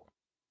to do?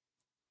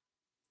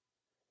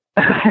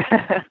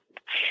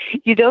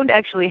 You don't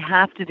actually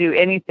have to do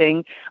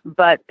anything,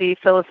 but be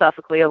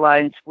philosophically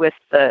aligned with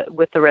the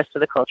rest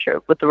of the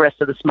culture, with the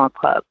rest of the small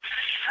club.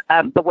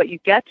 But what you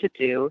get to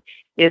do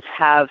is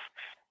have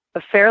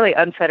a fairly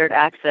unfettered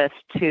access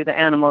to the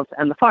animals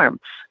and the farm.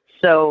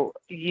 So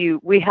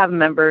we have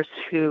members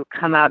who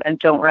come out and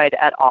don't ride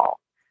at all.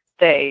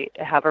 They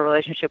have a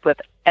relationship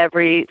with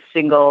every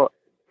single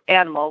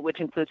animal, which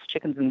includes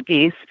chickens and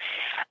geese.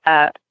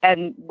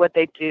 And what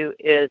they do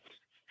is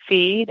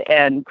feed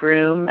and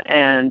groom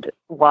and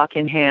walk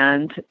in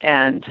hand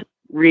and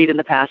read in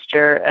the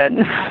pasture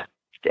and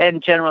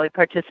generally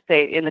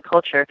participate in the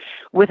culture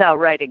without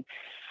riding.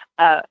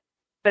 But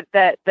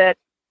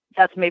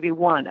that's maybe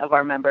one of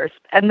our members.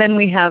 And then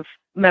we have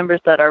members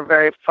that are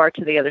very far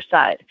to the other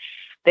side.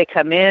 They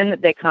come in,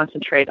 they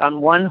concentrate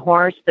on one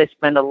horse, they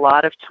spend a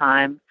lot of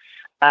time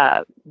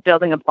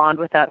building a bond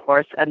with that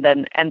horse, and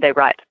they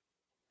ride.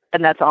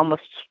 And that's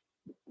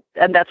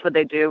what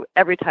they do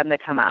every time they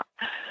come out.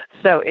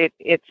 So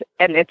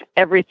it's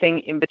everything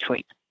in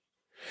between.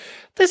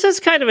 This is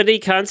kind of a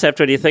neat concept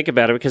when you think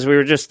about it, because we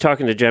were just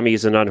talking to Jemmy,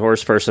 who's a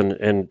non-horse person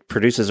and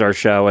produces our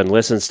show and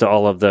listens to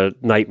all of the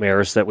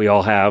nightmares that we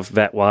all have,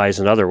 vet-wise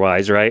and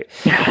otherwise, right?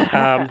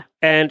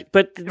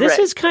 But this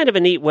is kind of a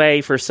neat way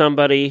for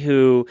somebody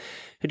who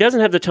doesn't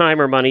have the time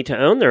or money to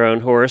own their own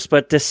horse,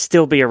 but to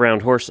still be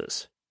around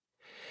horses.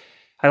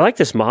 I like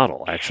this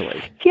model,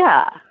 actually.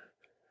 Yeah.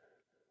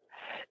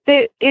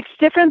 It's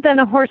different than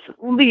a horse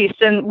lease,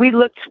 and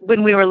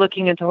when we were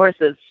looking into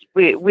horses,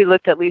 we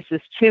looked at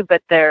leases too,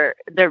 but they're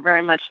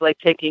very much like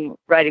taking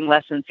riding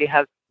lessons. You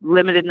have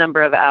limited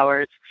number of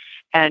hours,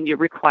 and you're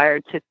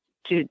required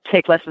to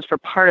take lessons for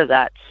part of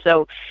that.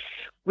 So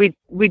we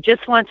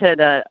just wanted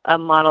a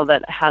model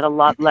that had a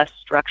lot less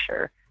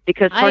structure,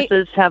 because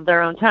horses have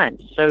their own time.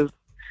 So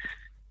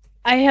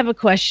I have a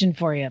question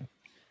for you.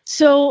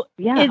 So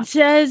it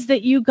says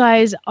that you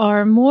guys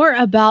are more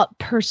about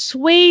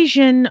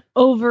persuasion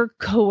over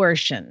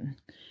coercion.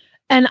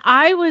 And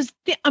I'm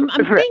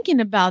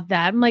thinking about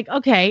that. I'm like,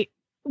 okay,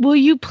 will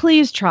you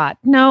please trot?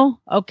 No.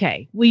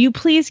 Okay. Will you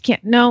please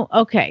can't? No.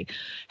 Okay.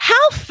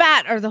 How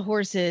fat are the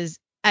horses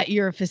at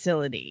your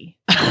facility?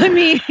 I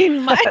mean, they're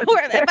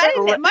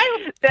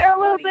a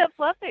little bit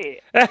fluffy.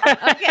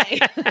 Okay.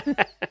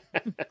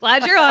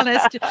 Glad you're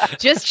honest.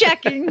 Just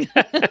checking.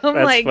 I'm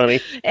like, funny.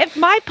 If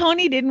my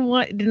pony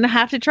didn't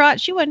have to trot,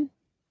 she wouldn't.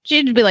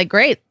 She'd be like,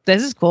 great,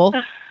 this is cool.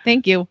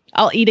 Thank you.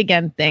 I'll eat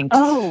again. Thanks.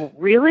 Oh,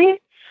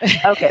 really?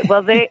 Okay.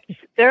 Well,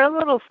 they're a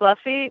little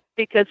fluffy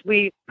because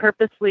we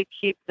purposely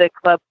keep the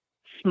club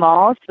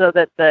small so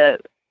that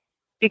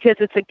because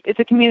it's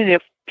a community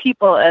of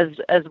people as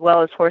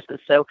well as horses.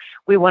 So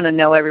we want to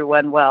know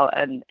everyone well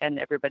and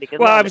everybody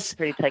gets along. It's a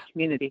pretty tight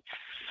community.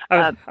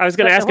 I was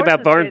going to ask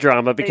about barn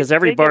drama because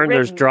every barn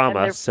there's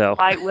drama. So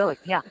quite willing,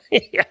 yeah.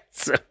 Yeah.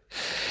 So,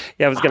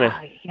 yeah, I was going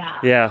to.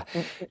 Yeah.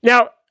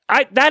 Now,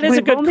 that is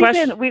a good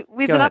question.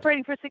 We've been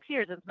operating for 6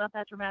 years. It's not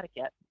that dramatic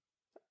yet.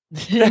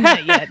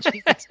 Not yet.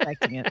 She's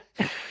expecting it.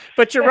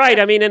 But you're right.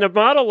 I mean, in a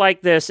model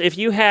like this, if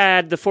you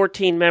had the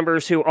 14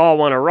 members who all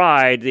want to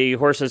ride, you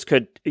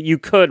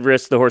could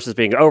risk the horses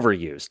being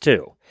overused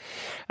too.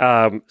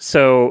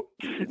 So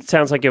it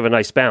sounds like you have a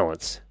nice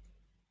balance.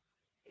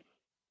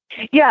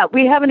 Yeah,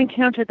 we haven't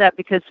encountered that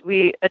because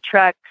we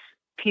attract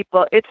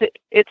people.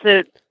 It's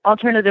an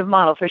alternative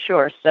model for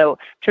sure. So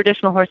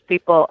traditional horse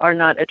people are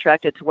not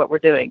attracted to what we're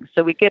doing.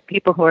 So we get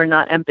people who are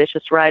not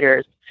ambitious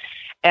riders,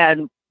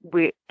 and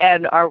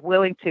are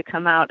willing to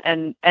come out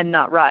and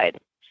not ride.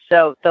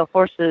 So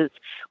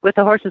with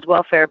the horses'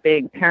 welfare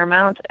being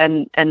paramount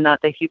and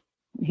not the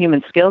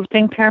human skills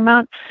being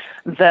paramount,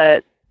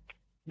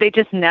 they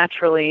just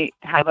naturally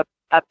have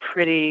a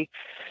pretty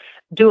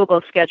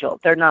doable schedule.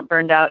 They're not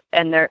burned out,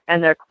 and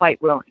they're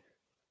quite willing.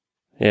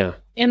 Yeah,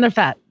 and they're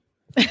fat.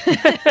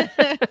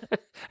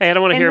 Hey, I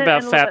don't want to hear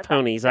about fat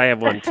ponies. I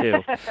have one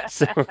too.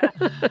 So,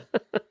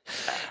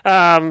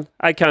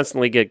 I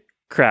constantly get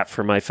crap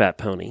for my fat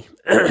pony.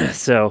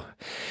 So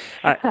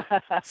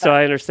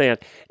I understand.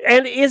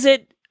 And is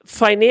it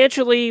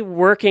financially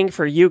working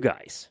for you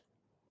guys?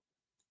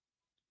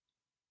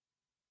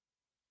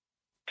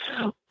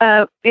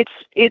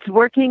 It's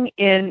working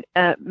in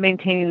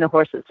maintaining the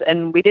horses,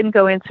 and we didn't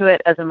go into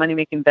it as a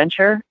money-making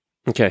venture.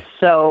 Okay.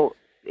 So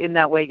in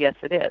that way, yes,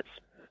 it is.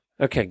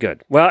 Okay,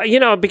 good. Well,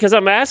 because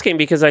I'm asking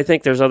because I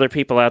think there's other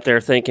people out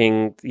there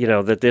thinking,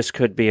 that this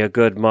could be a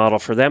good model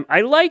for them. I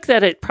like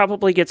that it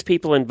probably gets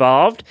people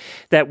involved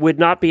that would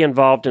not be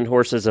involved in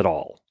horses at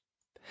all.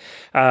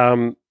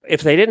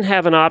 If they didn't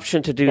have an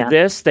option to do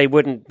this, they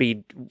wouldn't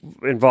be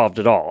involved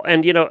at all.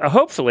 And,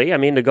 hopefully,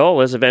 the goal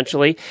is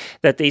eventually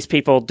that these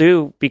people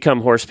do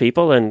become horse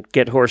people and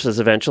get horses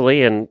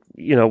eventually and,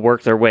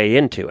 work their way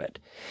into it.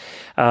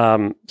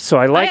 So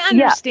I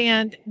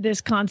understand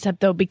this concept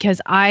though, because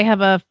I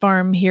have a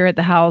farm here at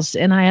the house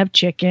and I have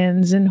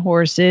chickens and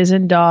horses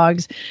and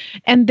dogs,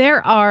 and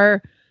there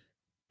are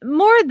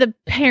more the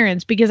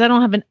parents, because I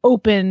don't have an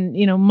open,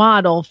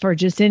 model for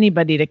just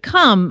anybody to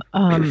come,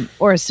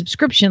 or a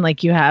subscription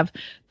like you have,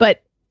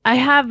 but I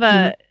have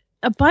a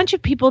bunch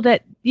of people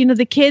that,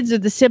 the kids or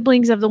the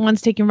siblings of the ones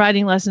taking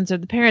riding lessons or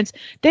the parents,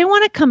 they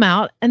want to come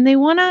out and they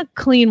want to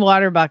clean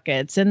water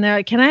buckets, and they're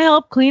like, can I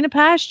help clean a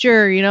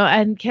pasture?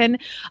 And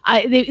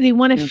they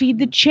want to feed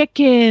the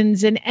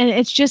chickens, and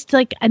it's just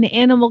like an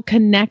animal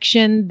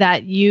connection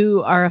that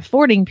you are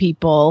affording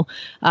people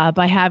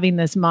by having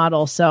this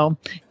model. So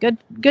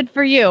good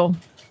for you.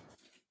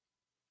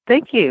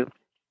 Thank you.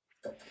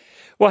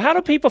 Well, how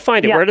do people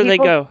find it? Where do they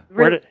go?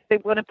 They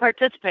want to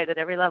participate at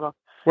every level.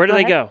 Where do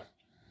they go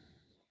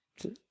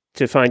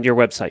to find your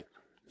website?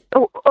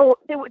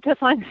 To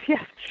find,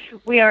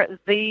 we are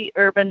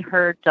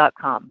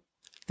theurbanherd.com.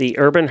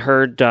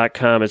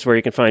 Theurbanherd.com is where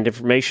you can find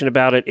information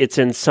about it. It's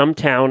in some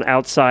town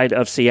outside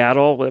of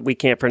Seattle that we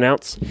can't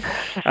pronounce,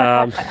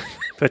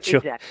 but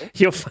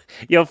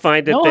you'll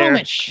find it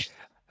there.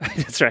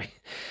 That's right.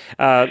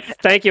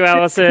 Thank you,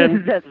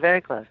 Allison. That's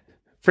very close.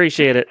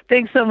 Appreciate it.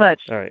 Thanks so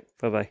much. All right.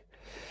 Bye-bye.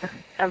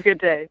 Have a good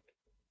day.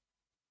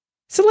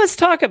 So let's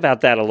talk about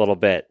that a little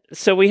bit.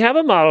 So we have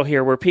a model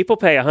here where people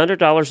pay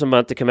 $100 a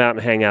month to come out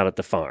and hang out at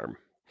the farm.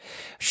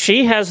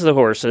 She has the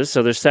horses,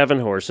 so there's 7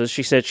 horses.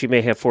 She said she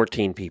may have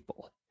 14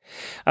 people.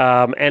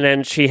 And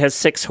then she has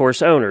 6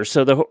 horse owners.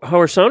 So the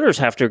horse owners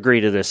have to agree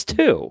to this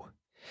too,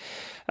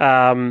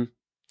 to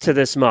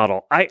this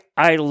model.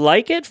 I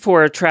like it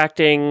for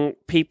attracting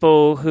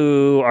people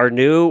who are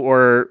new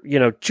or,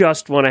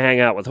 just want to hang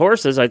out with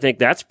horses. I think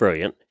that's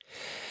brilliant.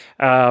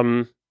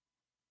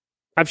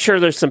 I'm sure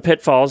there's some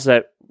pitfalls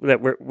that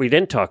we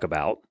didn't talk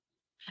about.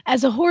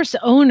 As a horse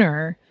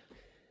owner,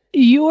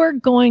 you're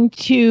going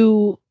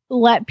to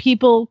let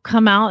people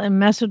come out and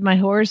mess with my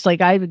horse. Like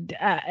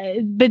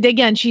but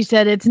again, she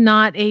said it's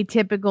not a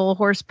typical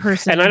horse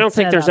person. And I don't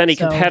think there's any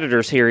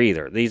competitors here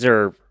either. These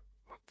are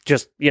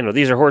just,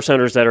 these are horse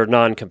owners that are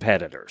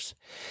non-competitors.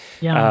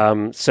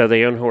 Yeah. So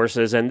they own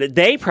horses, and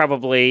they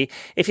probably,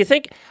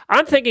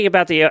 I'm thinking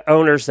about the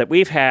owners that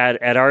we've had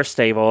at our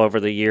stable over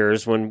the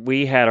years. When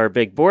we had our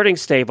big boarding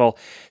stable,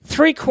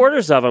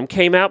 3/4 of them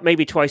came out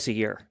maybe twice a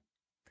year.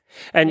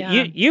 And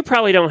you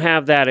probably don't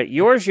have that at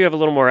yours. You have a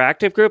little more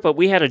active group, but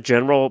we had a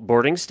general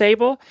boarding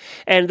stable.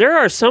 And there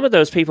are some of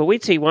those people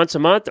we'd see once a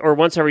month or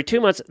once every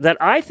 2 months that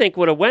I think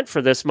would have went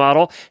for this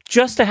model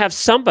just to have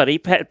somebody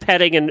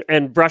petting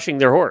and brushing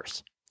their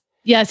horse.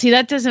 Yeah, see,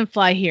 that doesn't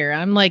fly here.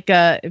 I'm like,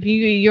 if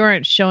you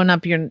aren't showing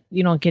up, you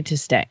don't get to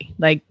stay.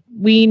 Like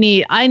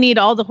I need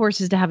all the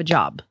horses to have a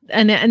job.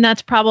 And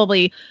that's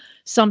probably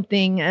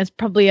something, as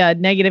probably a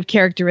negative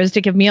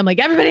characteristic of me. I'm like,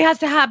 everybody has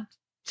to have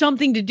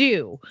something to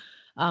do.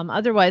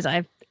 Otherwise,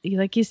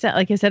 like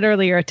I said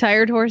earlier, a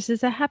tired horse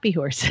is a happy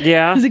horse.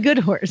 Yeah. It's a good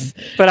horse.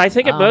 But I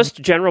think at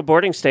most general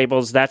boarding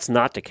stables, that's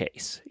not the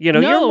case. You know,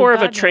 No, you're more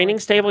of a God, no, training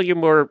it's stable. You're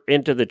more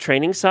into the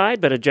training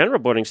side, but a general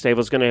boarding stable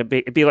is going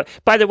to be like,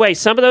 by the way,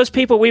 some of those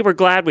people we were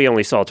glad we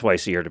only saw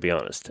twice a year, to be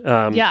honest.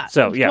 Of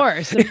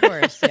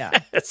course, yeah.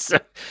 So,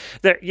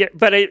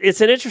 but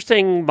it's an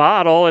interesting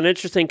model, an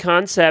interesting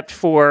concept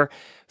for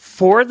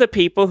the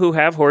people who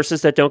have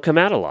horses that don't come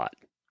out a lot.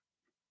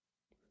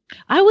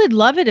 I would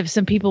love it if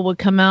some people would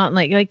come out and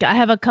like I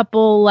have a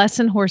couple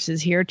lesson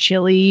horses here,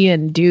 Chili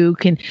and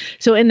Duke. And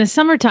so in the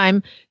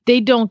summertime, they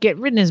don't get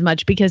ridden as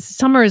much because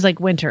summer is like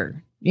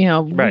winter. You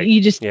know, right.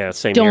 You just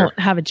don't here.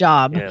 Have a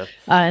job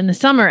in the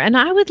summer. And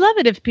I would love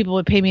it if people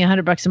would pay me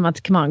 $100 a month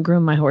to come out and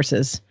groom my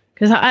horses.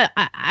 Because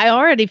I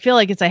already feel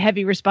like it's a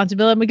heavy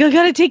responsibility. I'm like, I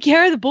got to take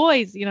care of the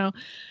boys, you know.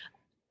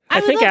 I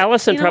think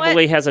Allison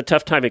probably has a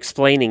tough time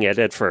explaining it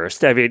at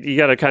first. I mean, you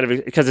got to kind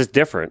of, because it's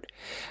different.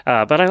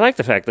 But I like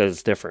the fact that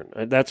it's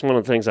different. That's one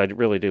of the things I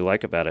really do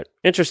like about it.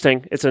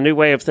 Interesting. It's a new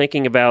way of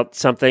thinking about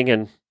something,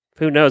 and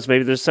who knows,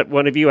 maybe there's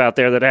one of you out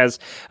there that has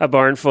a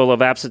barn full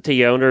of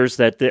absentee owners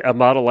that a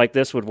model like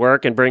this would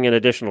work and bring in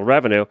additional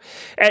revenue.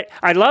 And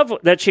I love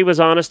that she was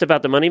honest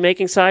about the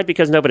money-making side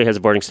because nobody has a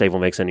boarding stable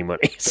makes any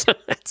money. So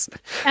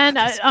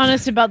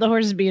honest about the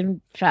horses being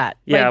fat.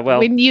 Yeah, like, well,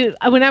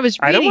 when I was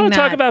reading I don't want to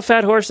talk about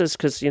fat horses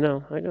because, you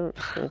know, I don't.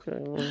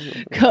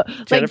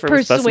 Like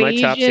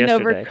persuasion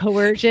over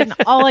coercion.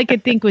 All I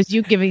could think was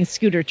you giving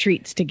Scooter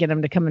treats to get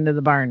him to come into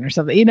the barn or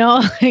something, you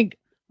know, like,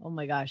 oh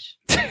my gosh,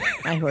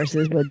 my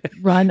horses would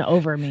run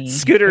over me.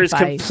 Scooter is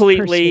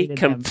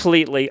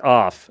completely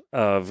off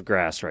of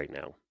grass right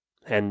now.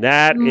 And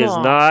that is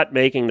not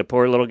making the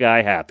poor little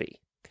guy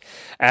happy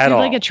at all.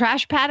 Like a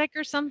trash paddock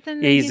or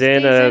something? He's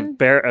in a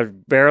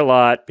bare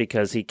lot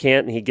because he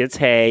gets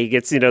hay, he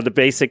gets, the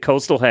basic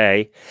coastal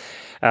hay.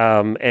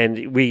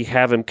 And we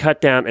have him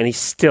cut down and he's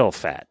still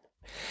fat.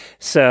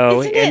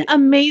 So isn't it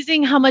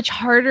amazing how much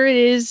harder it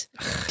is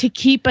to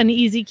keep an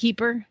easy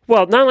keeper?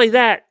 Well, not only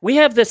that, we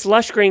have this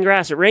lush green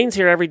grass. It rains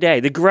here every day.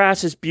 The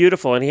grass is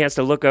beautiful, and he has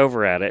to look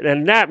over at it,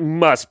 and that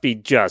must be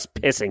just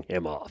pissing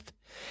him off.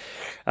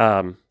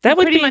 That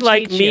would be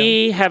like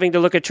me having to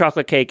look at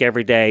chocolate cake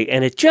every day,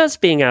 and it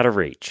just being out of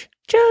reach.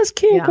 Just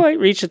can't quite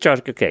reach the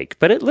chocolate cake,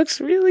 but it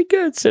looks really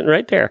good sitting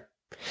right there.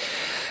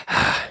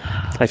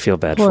 I feel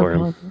bad for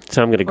him,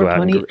 so I'm going to go out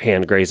and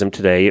hand graze him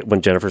today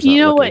when Jennifer's not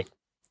looking.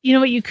 You know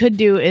what you could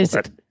do is,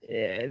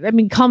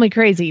 call me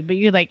crazy, but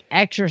you like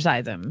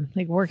exercise him,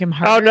 like work him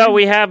hard. Oh no,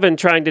 we have been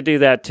trying to do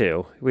that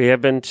too. We have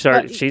been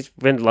she's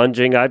been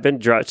lunging. I've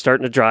been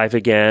starting to drive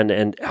again,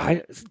 and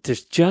I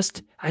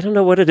don't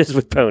know what it is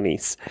with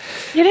ponies.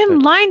 Get him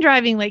line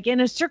driving, like in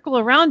a circle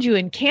around you,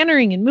 and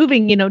cantering and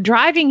moving.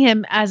 Driving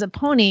him as a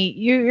pony,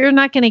 you're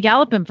not going to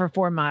gallop him for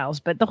 4 miles,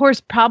 but the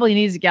horse probably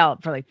needs to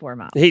gallop for like 4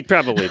 miles. He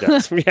probably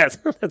does. Yes,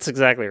 that's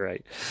exactly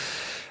right.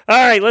 All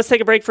right, let's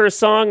take a break for a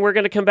song. We're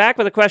going to come back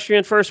with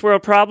Equestrian First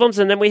World Problems,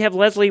 and then we have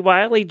Leslie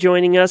Wiley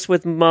joining us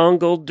with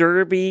Mongol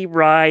Derby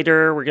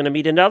rider. We're going to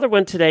meet another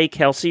one today,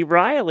 Kelsey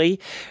Riley.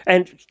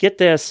 And get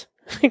this,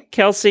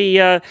 Kelsey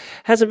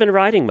hasn't been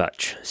riding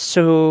much,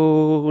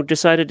 so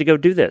decided to go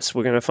do this.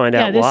 We're going to find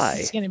out why.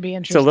 This is going to be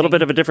interesting. It's a little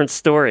bit of a different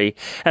story.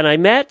 And I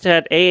met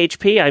at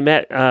AHP,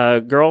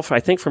 a girl, I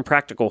think from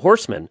Practical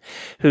Horseman,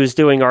 who's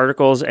doing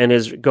articles and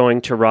is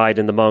going to ride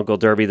in the Mongol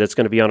Derby that's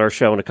going to be on our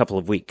show in a couple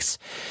of weeks.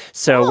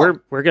 So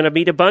we're going to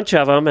meet a bunch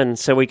of them, and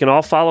so we can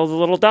all follow the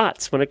little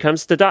dots when it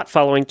comes to dot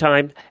following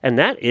time. And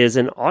that is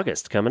in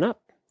August coming up.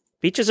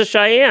 Beaches of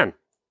Cheyenne.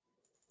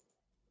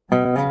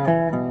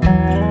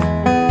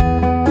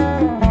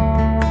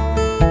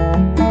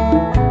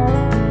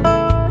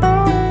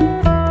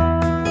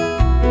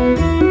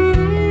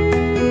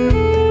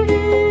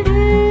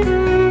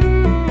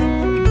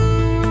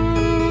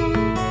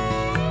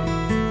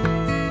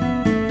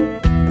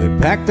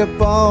 Packed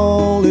up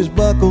all his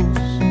buckles,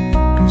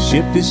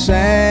 shipped his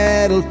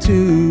saddle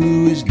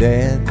to his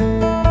dad.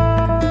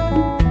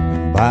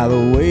 And by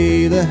the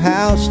way the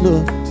house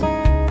looked,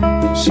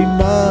 she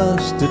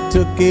must have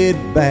took it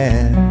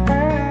bad.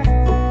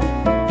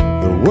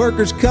 The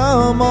workers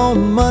come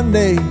on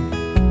Monday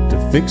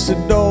to fix the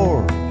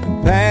door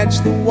and patch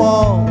the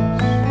walls.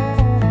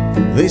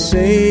 They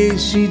say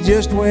she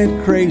just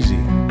went crazy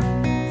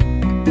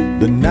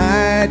the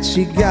night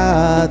she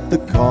got the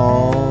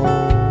call.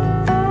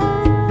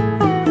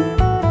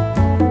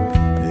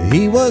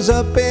 He was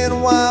up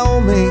in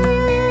Wyoming,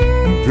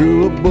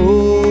 drew a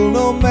bull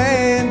no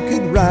man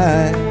could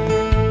ride.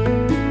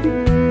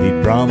 He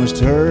promised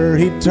her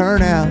he'd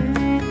turn out,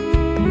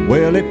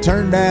 well it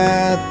turned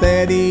out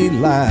that he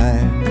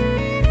lied.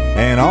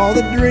 And all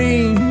the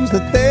dreams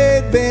that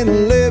they'd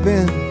been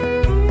living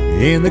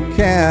in the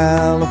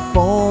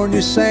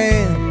California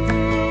sand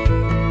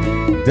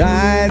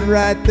died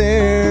right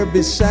there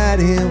beside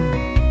him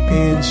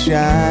in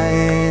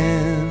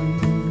Cheyenne.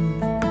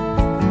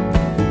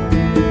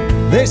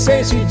 They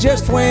say she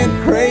just went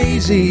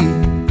crazy,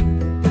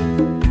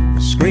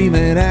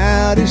 screaming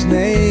out his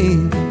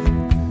name.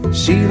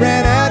 She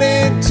ran out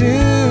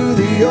into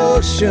the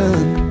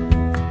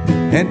ocean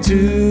And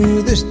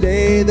to this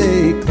day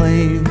they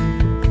claim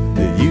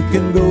that you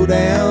can go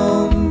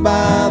down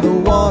by the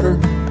water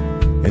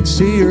and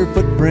see her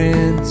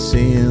footprints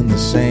in the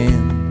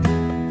sand.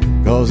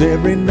 'Cause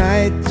every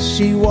night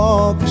she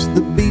walks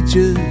the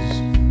beaches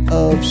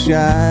of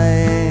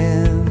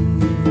Cheyenne.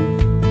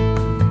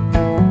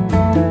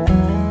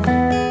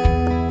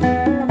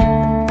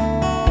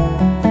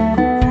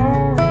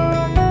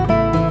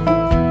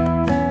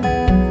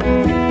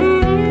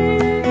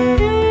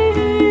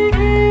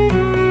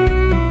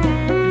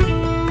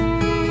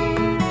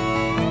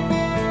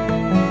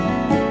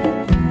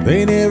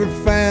 They never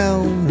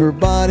found her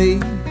body,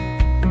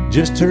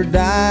 just her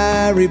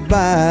diary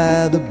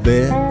by the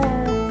bed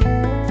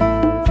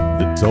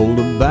that told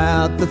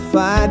about the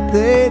fight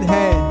they'd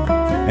had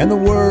and the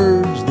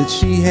words that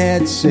she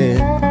had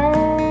said.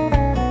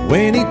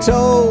 When he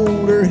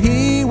told her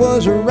he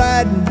was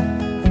riding,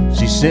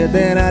 she said,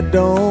 "Then I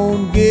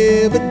don't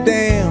give a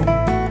damn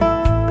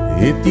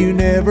if you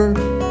never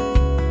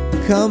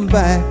come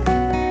back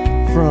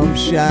from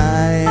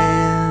Cheyenne."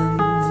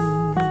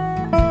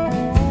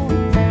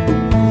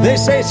 They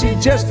say she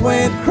just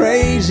went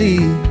crazy,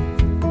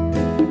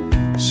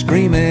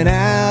 screaming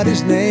out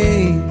his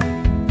name.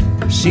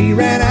 She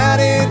ran out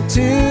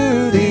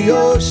into the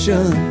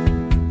ocean,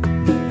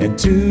 and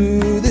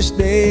to this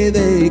day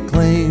they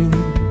claim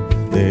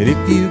that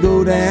if you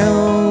go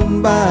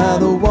down by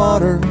the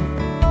water,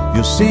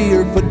 you'll see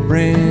her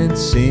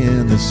footprints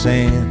in the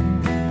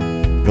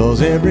sand.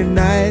 'Cause every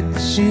night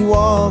she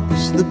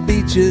walks the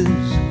beaches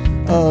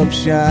of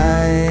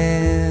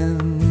Cheyenne.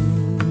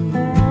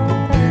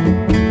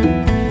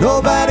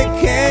 Nobody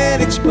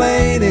can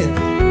explain it.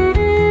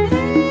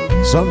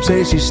 Some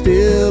say she's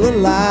still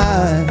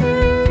alive.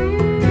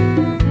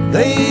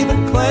 They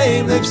even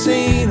claim they've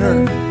seen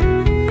her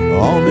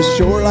on the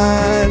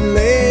shoreline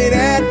late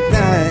at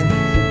night.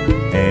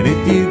 And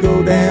if you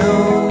go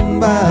down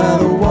by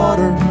the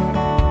water,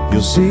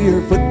 you'll see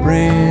her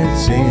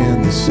footprints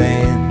in the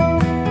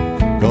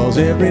sand. 'Cause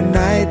every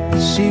night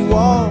she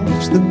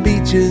walks the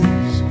beaches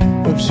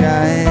of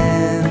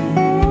Cheyenne.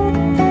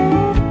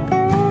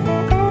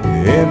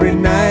 Every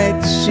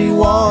night she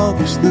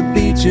walks the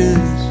beaches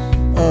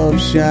of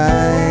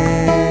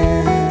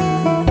Cheyenne.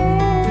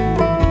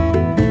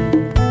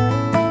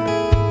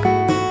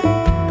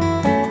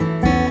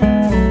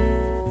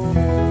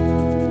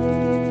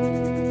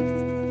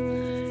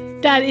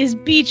 That is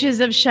Beaches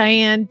of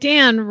Cheyenne,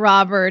 Dan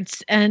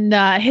Roberts, and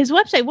his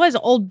website was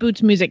Old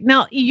Boots Music.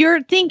 Now,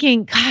 you're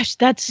thinking, gosh,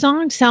 that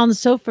song sounds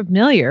so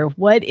familiar.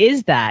 What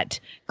is that?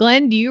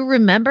 Glenn, do you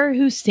remember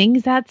who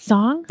sings that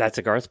song? That's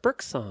a Garth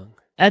Brooks song.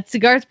 That's a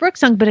Garth Brooks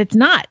song, but it's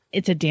not.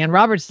 It's a Dan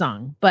Roberts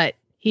song, but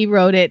he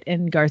wrote it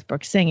and Garth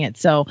Brooks sang it.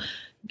 So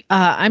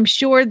I'm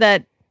sure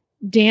that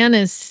Dan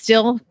is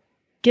still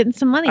getting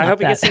some money. I hope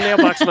he gets some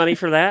mailbox money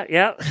for that.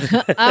 Yeah.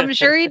 I'm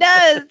sure he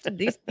does.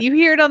 You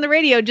hear it on the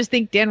radio, just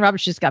think Dan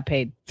Roberts just got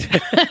paid.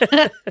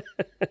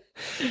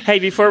 Hey,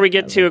 before we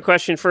get to a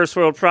question, First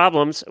World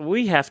Problems,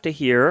 we have to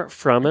hear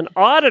from an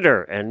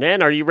auditor. And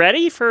then, are you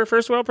ready for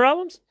First World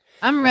Problems?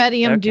 I'm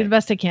ready. I'm doing the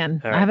best I can.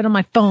 Right. I have it on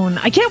my phone.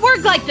 I can't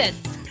work like this.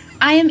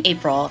 I am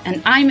April, and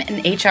I'm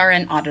an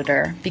HRN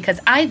auditor because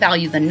I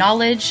value the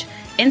knowledge,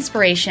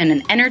 inspiration,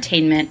 and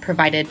entertainment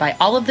provided by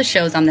all of the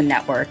shows on the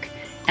network,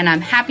 and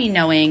I'm happy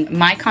knowing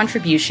my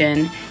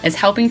contribution is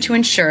helping to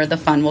ensure the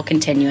fun will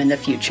continue in the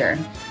future.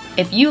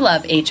 If you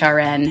love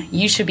HRN,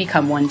 you should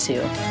become one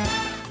too.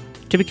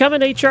 To become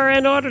an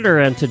HRN auditor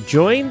and to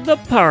join the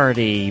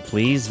party,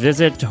 please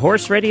visit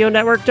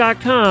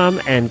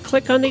horseradionetwork.com and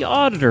click on the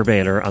auditor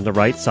banner on the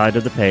right side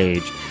of the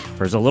page.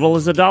 For as little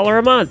as $1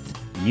 a month,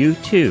 you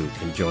too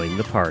can join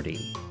the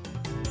party.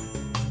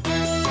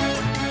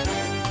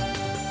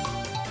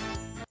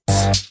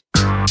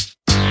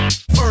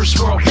 First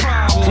world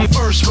problem,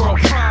 first world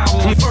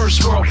problem,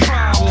 first world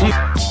problem.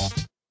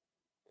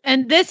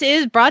 And this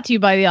is brought to you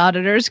by the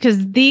auditors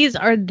because these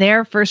are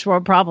their first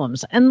world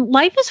problems. And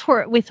life is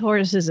with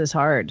horses is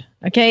hard.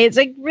 Okay, it's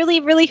like really,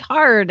 really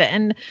hard,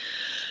 and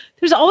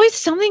there's always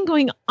something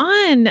going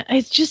on.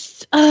 It's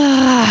just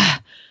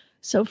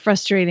so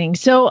frustrating.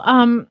 So,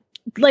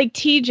 like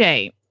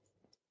TJ,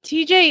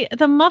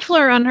 the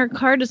muffler on her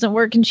car doesn't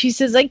work, and she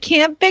says, "I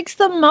can't fix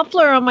the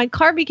muffler on my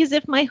car because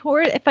if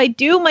I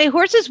do, my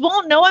horses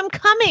won't know I'm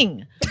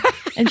coming."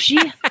 And she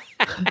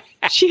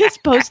has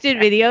posted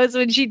videos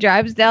when she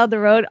drives down the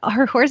road.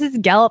 Her horses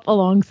gallop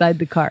alongside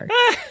the car.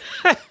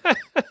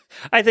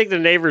 I think the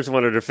neighbors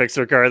want her to fix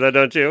her car, though,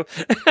 don't you?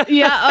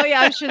 Yeah. Oh,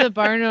 yeah. I'm sure the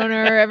barn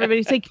owner,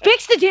 everybody's like,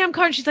 "Fix the damn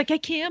car." And she's like, "I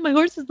can't. My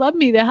horses love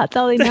me. That's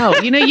all they know."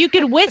 You know, you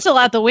can whistle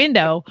out the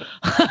window.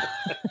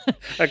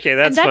 Okay,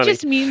 that's that funny.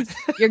 Just means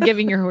you're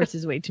giving your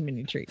horses way too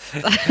many treats.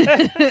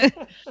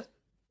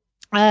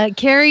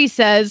 Carrie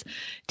says,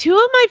 2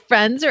 of my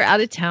friends are out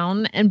of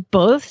town and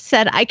both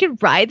said I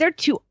could ride their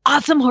 2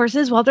 awesome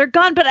horses while they're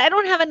gone, but I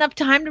don't have enough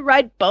time to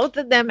ride both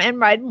of them and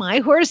ride my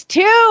horse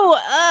too.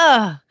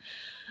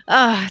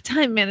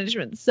 Time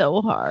management's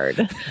so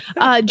hard.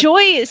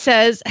 Joy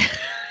says,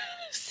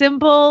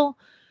 simple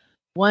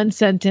one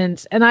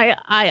sentence. And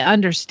I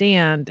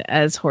understand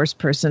as horse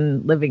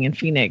person living in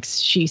Phoenix,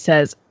 she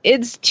says,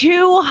 it's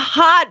too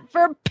hot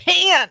for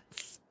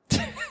pants.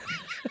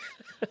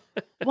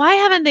 Why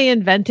haven't they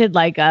invented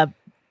like a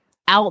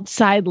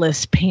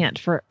outsideless pant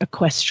for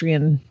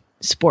equestrian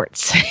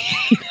sports?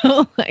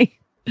 Like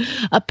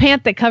a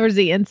pant that covers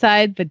the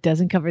inside but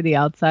doesn't cover the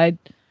outside.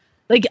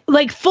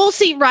 Like full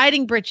seat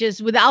riding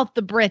breeches without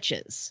the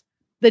breeches.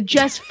 The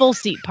just full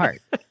seat part.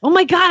 Oh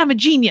my God, I'm a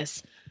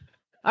genius.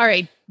 All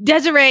right.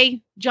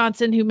 Desiree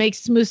Johnson, who makes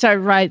smooth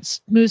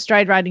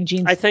stride riding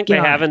jeans. I think they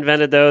have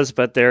invented those,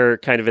 but they're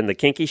kind of in the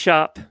kinky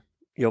shop.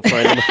 You'll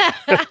find them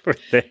over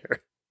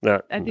there.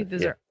 No, I think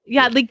those are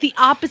like the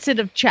opposite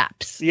of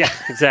chaps. Yeah,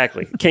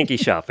 exactly. Kinky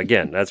shop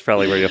again. That's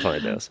probably where you'll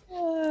find those.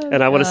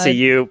 And I want to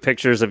see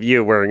pictures of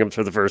you wearing them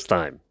for the first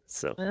time.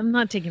 So I'm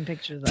not taking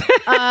pictures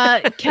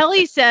of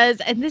Kelly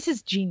says, and this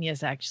is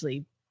genius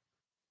actually.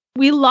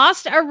 We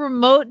lost our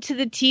remote to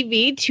the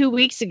TV 2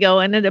 weeks ago,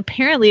 and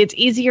apparently it's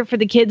easier for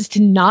the kids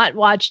to not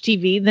watch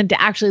TV than to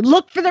actually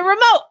look for the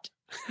remote.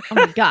 Oh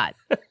my God.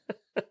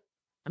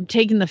 I'm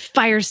taking the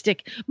Fire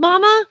Stick.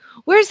 Mama,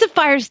 where's the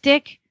Fire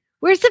Stick?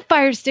 Where's the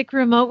Fire Stick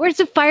remote? Where's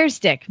the Fire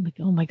Stick? I'm like,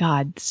 oh my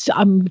God,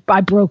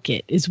 I broke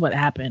it is what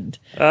happened.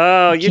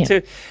 Oh, you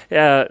too.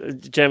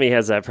 Jemmy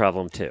has that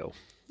problem too.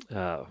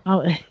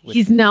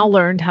 He's now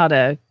learned how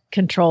to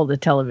control the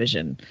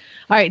television.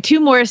 All right, two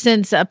more,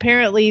 since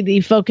apparently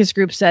the focus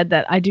group said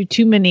that I do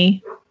too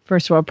many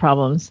first world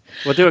problems.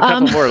 We'll do a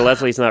couple more.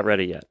 Leslie's not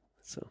ready yet.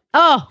 So.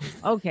 Oh,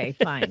 okay,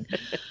 fine.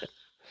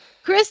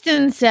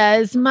 Kristen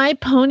says, my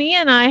pony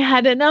and I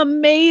had an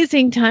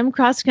amazing time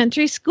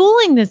cross-country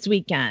schooling this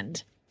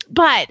weekend.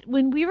 But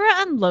when we were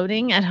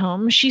unloading at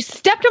home, she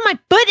stepped on my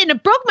foot and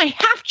it broke my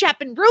half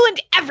chap and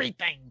ruined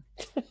everything.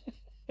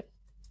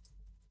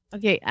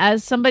 Okay,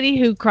 as somebody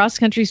who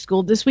cross-country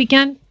schooled this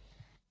weekend,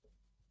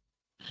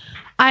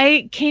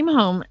 I came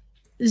home.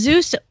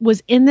 Zeus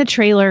was in the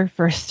trailer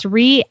for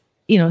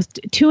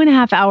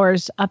 2.5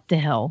 hours up the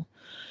hill.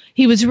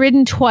 He was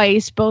ridden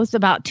twice, both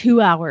about 2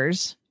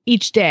 hours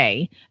each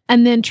day,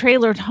 and then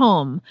trailered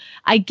home.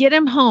 I get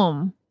him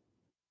home,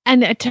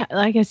 and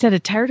like I said, a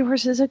tired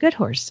horse is a good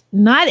horse.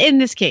 Not in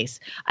this case.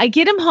 I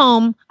get him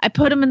home. I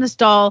put him in the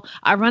stall.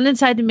 I run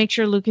inside to make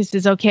sure Lucas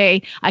is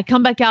okay. I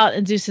come back out,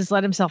 and Zeus has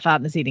let himself out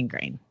and is eating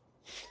grain.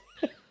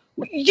 You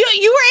were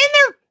in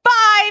there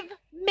 5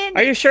 minutes.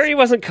 Are you sure he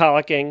wasn't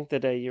colicking the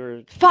day you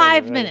were?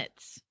 5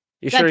 minutes.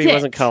 You sure he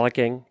wasn't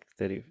colicking?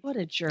 What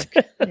a jerk.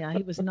 Yeah,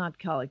 he was not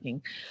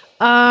colicking.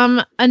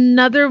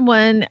 Another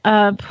one.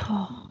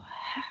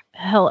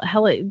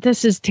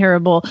 This is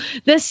terrible.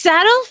 The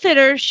saddle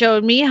fitter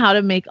showed me how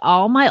to make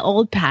all my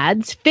old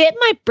pads fit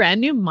my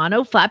brand new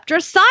monoflap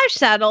dressage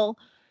saddle.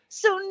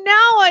 So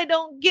now I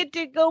don't get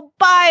to go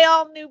buy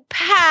all new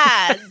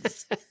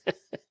pads.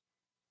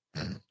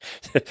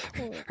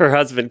 Her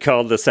husband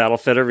called the saddle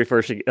fitter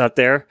before she got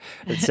there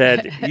and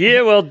said,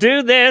 you will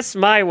do this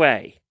my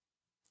way.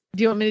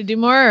 Do you want me to do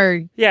more?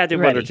 Or yeah, do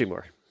one or two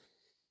more.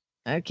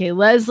 Okay,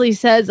 Leslie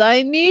says,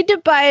 I need to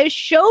buy a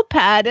show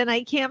pad and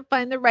I can't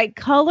find the right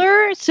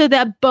color so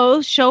that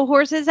both show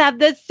horses have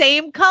the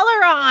same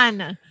color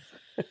on.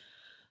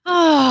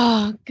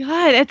 Oh,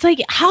 God. It's like,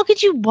 how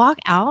could you walk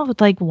out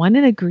with like one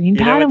in a green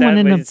pad and one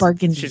in a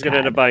burgundy She's going to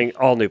end up buying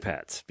all new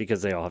pads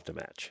because they all have to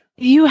match.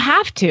 You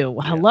have to.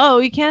 Yeah. Hello.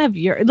 You can't have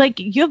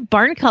you have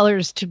barn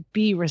colors to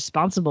be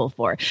responsible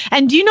for.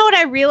 And do you know what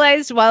I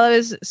realized while I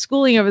was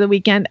schooling over the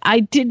weekend?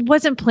 I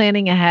wasn't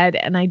planning ahead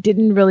and I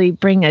didn't really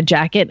bring a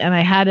jacket, and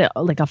I had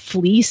a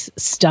fleece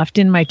stuffed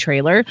in my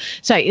trailer.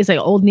 So it's like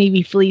Old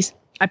Navy fleece.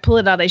 I pull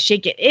it out. I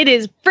shake it. It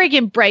is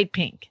freaking bright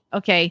pink.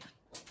 Okay.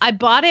 I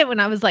bought it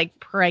when I was like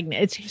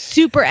pregnant. It's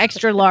super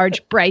extra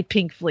large, bright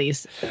pink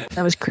fleece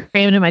that was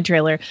crammed in my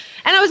trailer.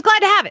 And I was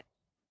glad to have it.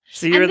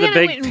 So you were the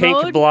big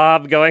pink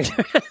blob going.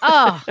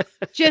 Oh,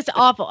 just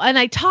awful. And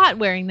I taught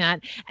wearing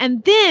that.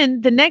 And then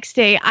the next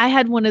day I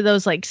had one of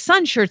those like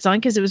sun shirts on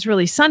because it was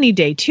really sunny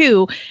day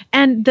too.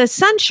 And the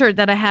sun shirt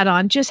that I had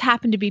on just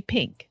happened to be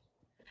pink.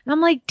 And I'm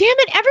like, damn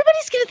it,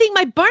 everybody's going to think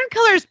my barn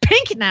color is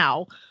pink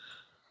now.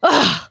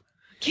 Ugh,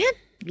 can't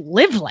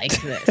live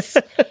like this.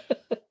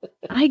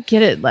 I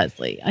get it,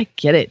 Leslie. I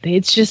get it.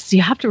 It's just,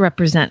 you have to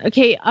represent.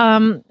 Okay.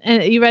 And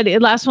you ready?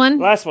 Last one?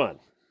 Last one.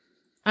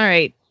 All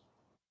right.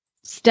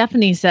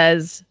 Stephanie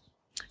says,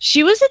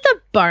 she was at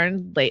the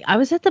barn late. I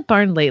was at the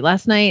barn late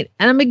last night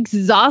and I'm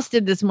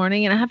exhausted this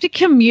morning and I have to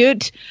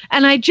commute.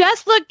 And I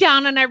just looked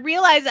down and I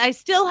realized I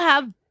still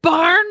have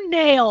barn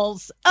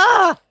nails.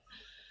 Ugh.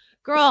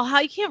 Girl, how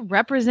you can't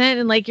represent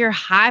in like your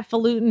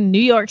highfalutin New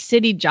York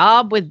City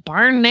job with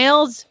barn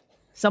nails?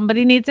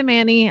 Somebody needs a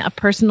mani, a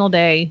personal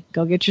day.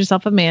 Go get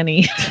yourself a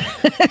mani.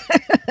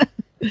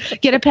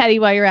 Get a pedi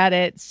while you're at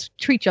it.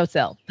 Treat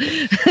yourself.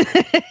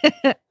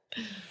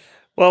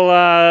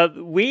 Well,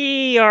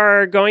 we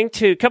are going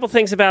to a couple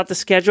things about the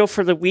schedule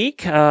for the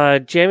week.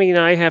 Jamie and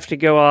I have to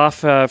go off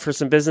for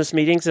some business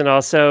meetings and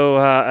also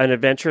an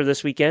adventure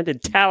this weekend in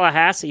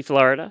Tallahassee,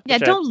 Florida. Yeah,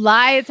 don't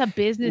lie. It's a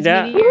business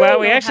meeting. Well,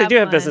 we actually do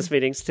have business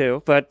meetings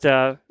too, but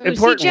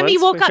important Jimmy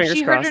ones. woke up.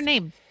 She heard her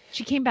name.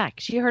 She came back.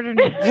 She heard her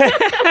name.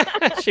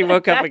 She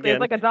woke up Exactly. again.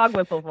 It's like a dog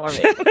whistle for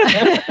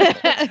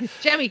me.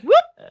 Jamie, whoop.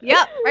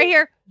 Yep, right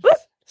here.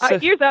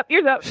 Ears up,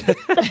 ears up.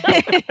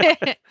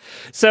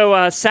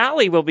 So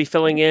Sally will be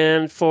filling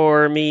in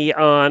for me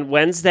on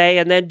Wednesday,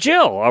 and then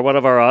Jill, one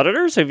of our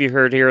auditors, who you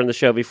heard here on the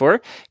show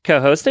before,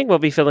 co-hosting, will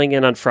be filling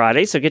in on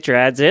Friday. So get your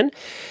ads in.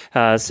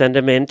 Send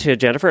them in to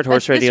Jennifer at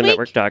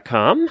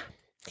horseradionetwork.com.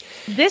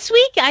 This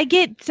week, I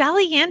get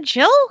Sally and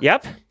Jill?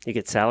 Yep. You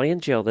get Sally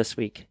and Jill this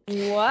week.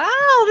 Wow,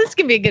 this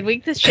can be a good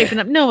week. This is shaping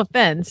up. No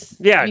offense.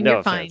 Yeah, I mean, no you're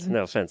offense. fine.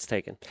 No offense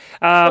taken.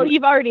 Well,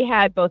 you've already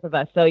had both of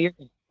us, so you're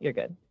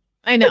good.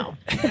 I know.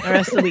 The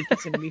rest of the week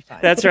is going to be fine.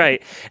 That's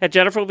right. And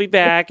Jennifer will be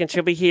back, and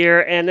she'll be here.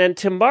 And then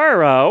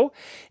tomorrow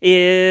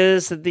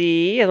is let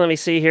me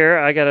see here.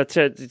 I got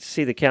to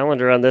see the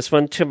calendar on this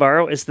one.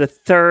 Tomorrow is the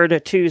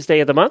third Tuesday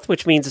of the month,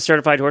 which means the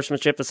Certified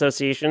Horsemanship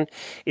Association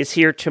is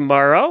here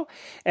tomorrow.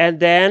 And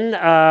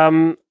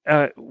then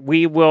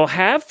we will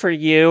have for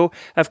you,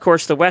 of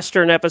course, the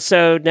Western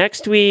episode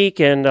next week,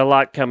 and a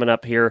lot coming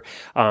up here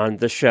on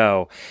the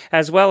show,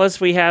 as well as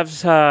we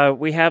have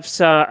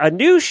a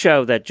new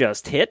show that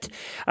just hit,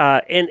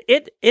 and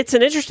it's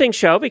an interesting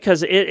show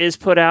because it is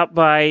put out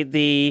by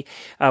the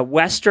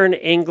Western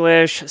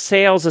English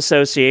Sales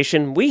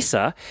Association,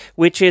 WESA,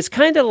 which is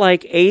kind of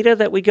like ADA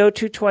that we go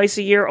to twice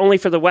a year, only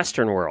for the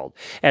Western world,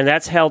 and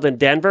that's held in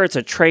Denver. It's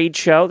a trade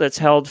show that's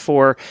held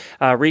for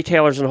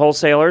retailers and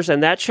wholesalers,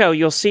 and that show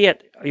you'll see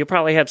it. You'll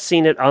probably have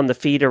seen it on the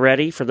feed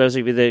already for those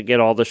of you that get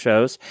all the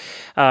shows.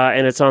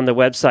 And it's on the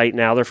website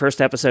now. Their first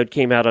episode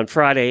came out on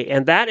Friday.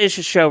 And that is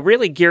a show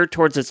really geared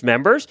towards its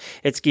members.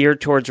 It's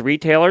geared towards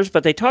retailers.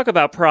 But they talk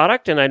about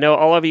product. And I know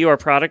all of you are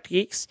product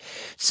geeks.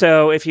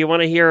 So if you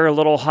want to hear a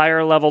little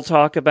higher level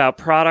talk about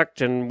product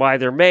and why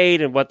they're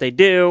made and what they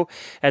do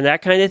and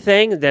that kind of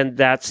thing, then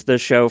that's the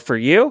show for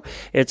you.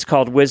 It's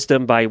called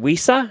Wisdom by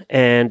WESA.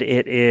 And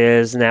it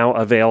is now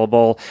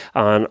available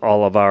on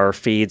all of our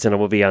feeds. And it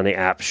will be on the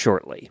app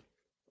shortly.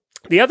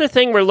 The other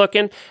thing we're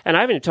looking, and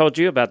I haven't even told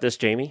you about this,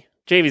 Jamie.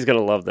 Jamie's going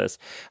to love this.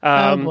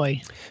 Oh,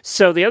 boy.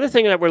 So the other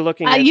thing that we're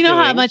looking at you know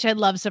doing, how much I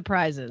love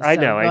surprises. I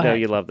know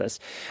you love this.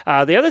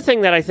 The other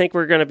thing that I think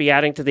we're going to be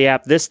adding to the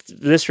app,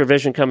 this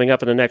revision coming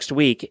up in the next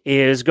week,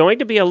 is going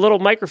to be a little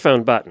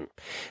microphone button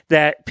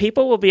that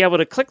people will be able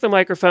to click the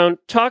microphone,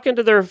 talk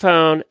into their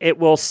phone. It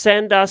will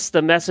send us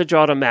the message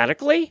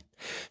automatically.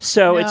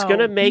 So it's going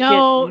to make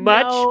it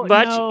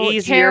much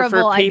easier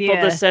for people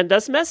to send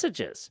us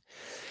messages.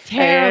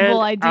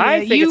 Terrible and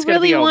idea. You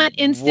really want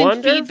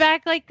instant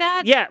feedback like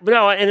that? Yeah,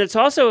 no, and it's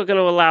also going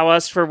to allow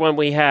us for when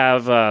we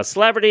have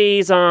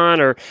celebrities on,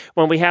 or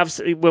when we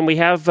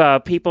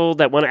have people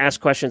that want to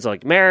ask questions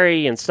like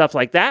Mary and stuff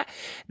like that,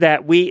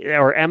 that we,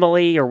 or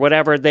Emily or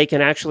whatever, they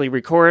can actually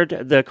record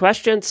the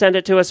question, send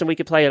it to us, and we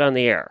can play it on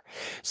the air.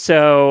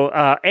 So,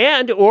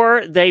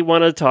 or they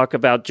want to talk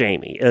about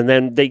Jamie, and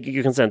then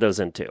you can send those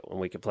in too, and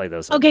we can play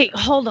those. Okay,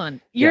 hold on.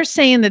 You're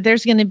saying that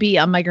there's going to be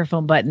a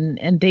microphone button,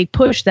 and they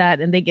push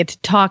that, and they get to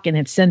talk, and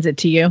it sends it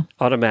to you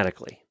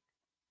automatically.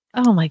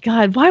 Oh my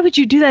God! Why would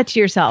you do that to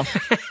yourself?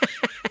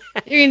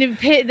 You're going to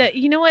pay that.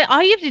 You know what?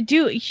 All you have to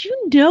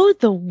do,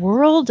 the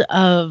world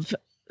of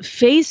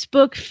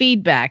Facebook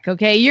feedback.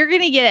 Okay, you're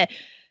going to get.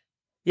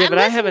 Yeah, but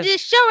I have to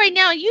this show right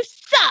now. You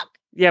suck.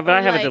 Yeah, but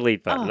I have a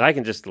delete button. I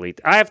can just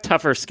delete. I have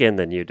tougher skin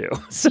than you do.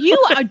 So. You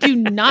do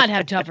not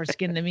have tougher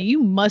skin than me.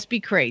 You must be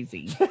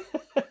crazy.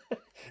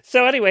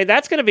 So anyway,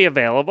 that's going to be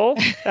available.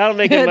 That'll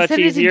make it much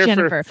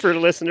easier for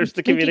listeners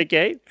to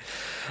communicate.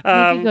 You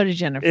can go to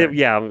Jennifer. I'm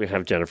going to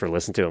have Jennifer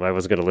listen to him. I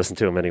was going to listen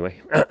to him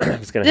anyway.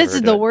 This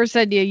is the worst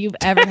idea you've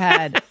ever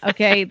had.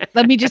 Okay,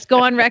 let me just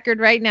go on record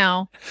right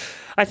now.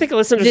 I think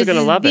listeners are going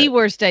to love it. This is the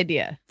worst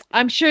idea.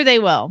 I'm sure they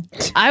will.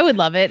 I would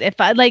love it.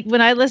 If I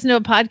when I listen to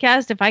a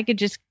podcast, if I could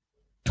just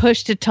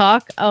push to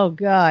talk, oh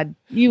God,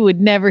 you would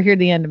never hear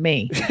the end of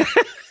me.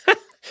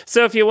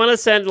 So if you want to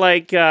send,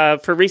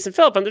 for Reese and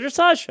Philip on the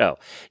Dressage Show,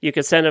 you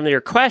could send them your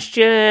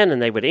question,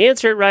 and they would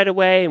answer it right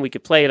away, and we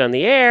could play it on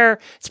the air.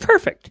 It's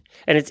perfect.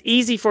 And it's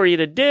easy for you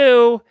to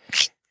do.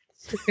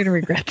 You're going to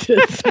regret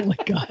this. Oh, my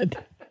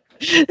God.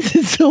 This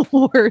is the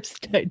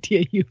worst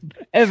idea you've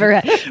ever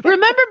had.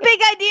 Remember, big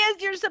ideas,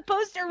 you're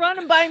supposed to run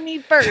them by me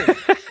first.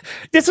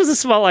 This was a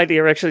small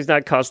idea. Actually, it's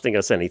not costing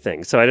us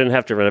anything, so I didn't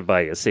have to run it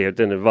by you. See, it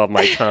didn't involve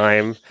my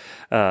time.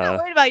 I'm not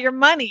worried about your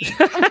money.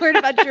 I'm worried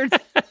about your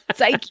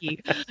psyche.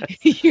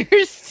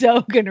 You're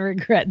so going to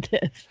regret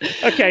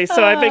this. Okay,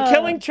 so I've been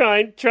killing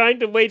trying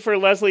to wait for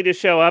Leslie to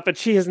show up, and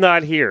she is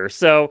not here.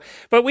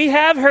 But we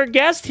have her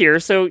guest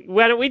here, so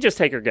why don't we just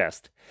take her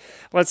guest?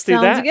 Let's do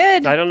that. Sounds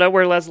good. I don't know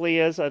where Leslie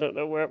is. I don't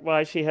know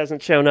why she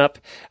hasn't shown up.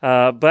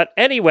 But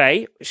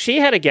anyway, she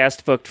had a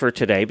guest booked for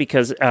today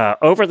because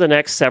over the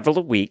next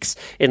several weeks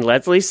in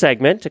Leslie's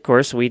segment, of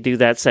course, we do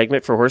that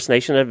segment for Horse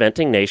Nation and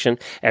Eventing Nation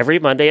every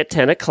Monday at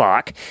 10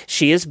 o'clock.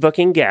 She is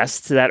booking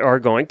guests that are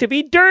going to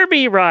be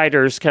Derby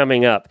riders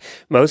coming up.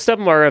 Most of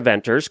them are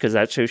eventers because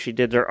that's who she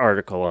did their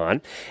article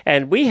on.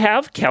 And we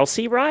have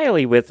Kelsey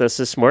Riley with us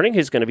this morning,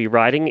 who's going to be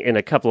riding in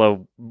a couple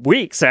of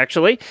weeks,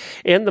 actually,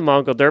 in the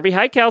Mongol Derby.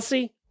 Hi,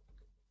 Kelsey.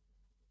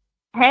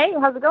 Hey,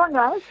 how's it going,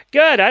 guys?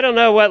 Good. I don't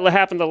know what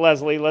happened to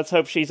Leslie. Let's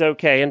hope she's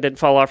okay and didn't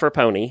fall off her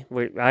pony.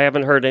 I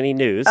haven't heard any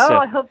news. Oh, so.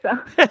 I hope so.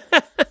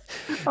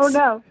 Oh,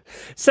 no.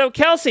 So,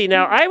 Kelsey,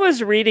 now I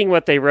was reading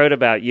what they wrote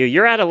about you.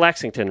 You're out of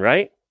Lexington,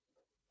 right?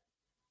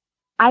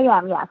 I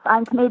am, yes.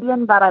 I'm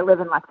Canadian, but I live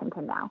in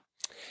Lexington now.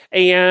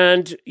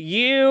 And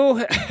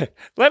you,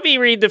 let me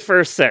read the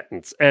first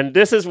sentence, and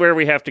this is where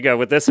we have to go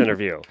with this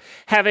interview.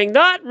 Having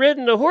not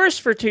ridden a horse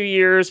for 2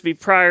 years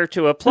prior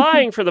to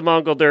applying for the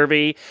Mongol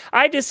Derby,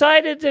 I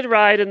decided to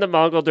ride in the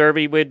Mongol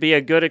Derby would be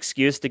a good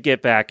excuse to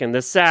get back in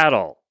the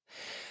saddle.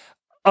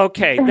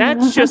 Okay,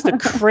 that's just a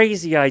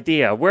crazy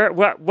idea.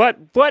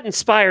 What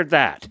inspired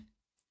that?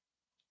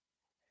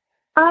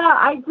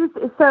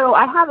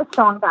 I have a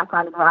strong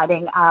background in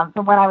riding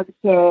from when I was a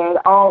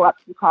kid, all up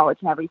to college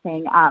and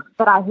everything.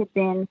 But I had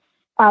been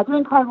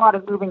doing quite a lot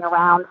of moving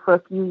around for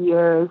a few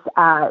years,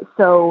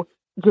 so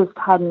just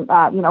hadn't,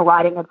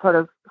 riding had sort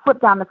of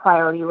slipped down the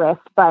priority list.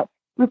 But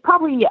it was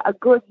probably a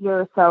good year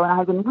or so, and I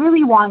had been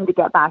really wanting to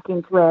get back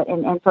into it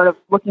and sort of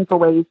looking for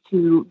ways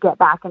to get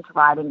back into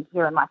riding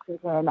here in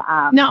Lexington.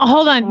 Now,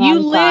 hold on. You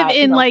live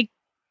in like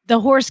the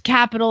horse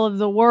capital of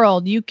the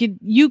world. You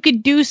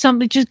could do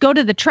something. Just go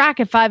to the track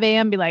at 5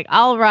 a.m. Be like,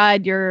 I'll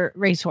ride your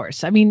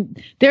racehorse. I mean,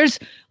 there's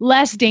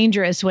less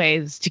dangerous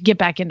ways to get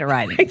back into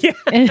riding,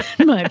 in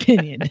my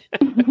opinion.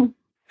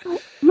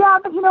 Yeah,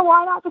 but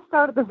why not just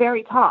start at the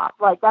very top?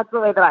 Like, that's the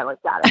way that I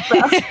looked at it.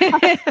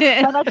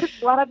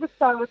 So why not just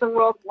start with the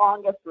world's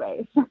longest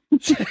race?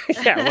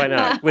 Yeah, why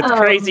not? With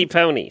crazy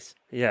ponies.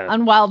 Yeah.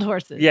 On wild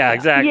horses. Yeah,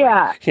 exactly.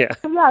 Yeah. Yeah.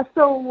 Yeah.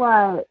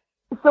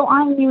 So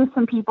I knew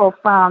some people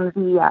from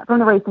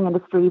the racing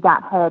industry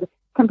that had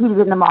competed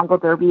in the Mongol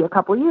Derby a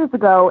couple of years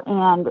ago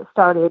and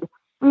started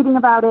reading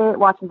about it,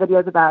 watching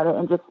videos about it,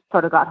 and just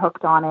sort of got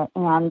hooked on it.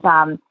 And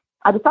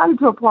I decided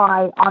to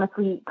apply,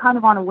 honestly, kind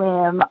of on a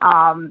whim.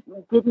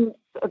 Didn't,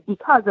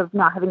 because of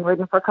not having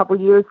ridden for a couple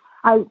of years,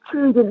 I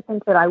truly didn't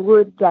think that I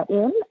would get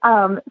in.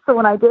 So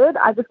when I did,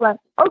 I just went,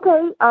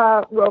 okay,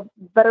 well,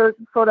 better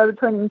sort out a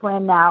training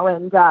plan now.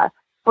 And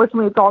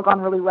fortunately, it's all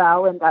gone really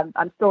well, and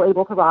I'm still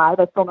able to ride.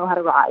 I still know how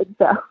to ride,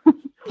 so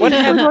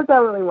it worked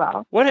out really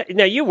well.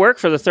 Now, you work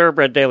for the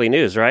Thoroughbred Daily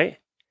News, right?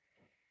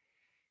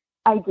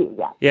 I do,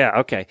 yeah. Yeah,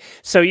 okay.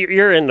 So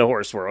you're in the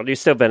horse world. You've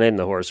still been in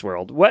the horse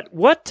world.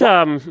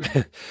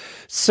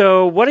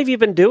 So what have you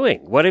been doing?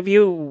 What have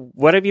you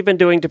been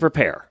doing to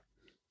prepare?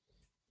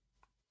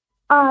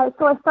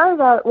 So I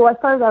started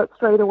out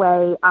straight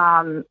away,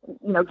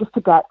 just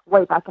to get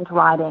right back into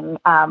riding.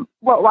 I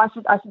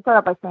should start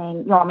out by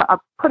saying, I'm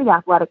a pretty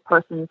athletic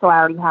person, so I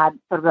already had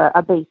sort of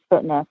a base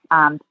fitness.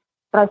 But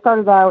I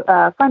started out,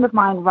 a friend of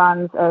mine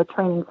runs a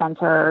training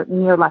center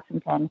near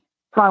Lexington.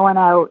 So I went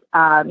out,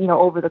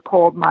 over the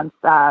cold months,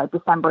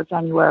 December,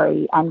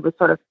 January, and was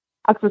sort of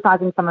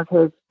exercising some of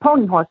his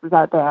pony horses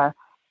out there.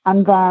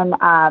 And then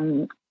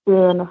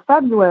in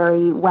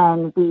February,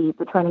 when the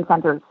training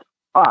centers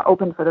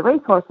opened for the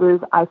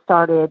racehorses, I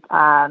started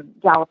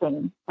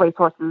galloping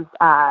racehorses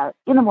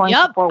in the morning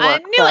before work. I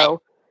knew it.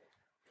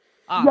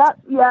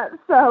 Awesome. Yeah.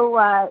 So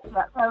I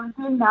was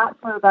doing that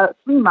for about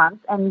 3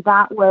 months, and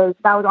that was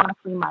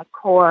honestly my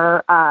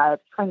core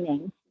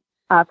training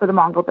for the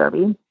Mongol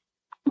Derby.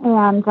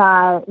 And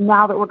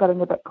now that we're getting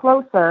a bit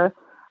closer,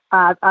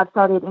 I've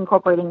started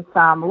incorporating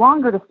some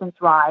longer distance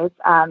rides.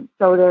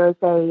 So there's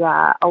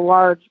a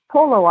large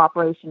polo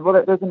operation.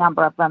 Well, there's a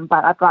number of them,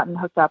 but I've gotten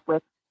hooked up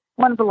with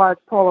one of the large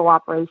polo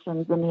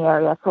operations in the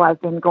area. So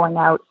I've been going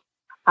out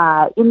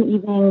in the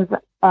evenings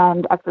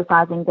and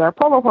exercising their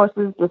polo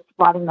horses, just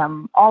riding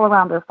them all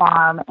around their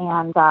farm.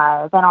 And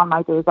then on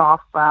my days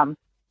off from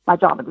my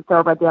job at the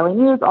Thoroughbred Daily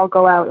News, I'll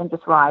go out and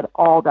just ride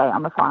all day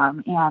on the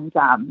farm. And,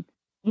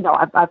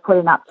 I've put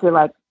in up to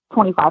like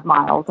 25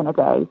 miles in a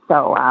day.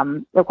 So,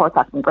 of course,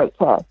 that's been great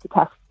to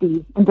test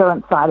the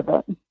endurance side of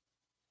it.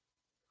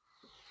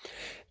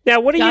 Now,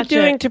 what are you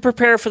doing to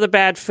prepare for the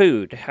bad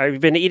food? Have you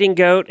been eating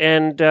goat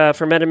and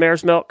fermented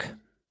mare's milk?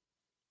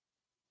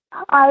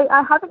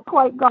 I haven't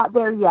quite got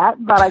there yet,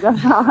 but I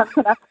guess I'm going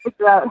to have to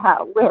figure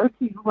out where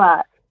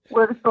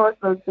to source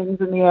those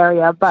things in the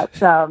area.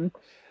 But I'm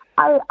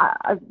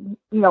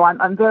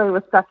very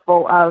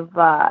respectful of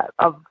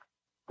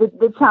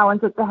the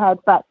challenge that's ahead.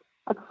 But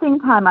at the same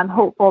time, I'm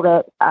hopeful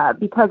that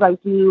because I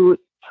do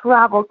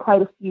travel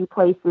quite a few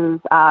places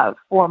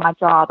for my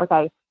job, like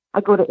I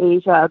go to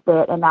Asia a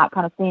bit and that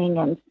kind of thing,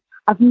 and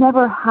I've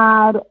never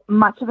had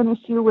much of an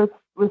issue with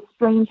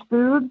strange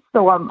foods.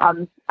 So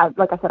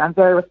like I said, I'm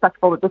very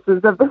respectful that this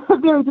is a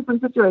very different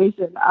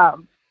situation.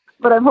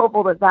 But I'm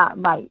hopeful that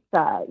might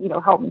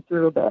help me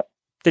through a bit.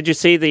 Did you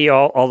see the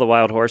All the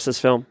Wild Horses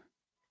film?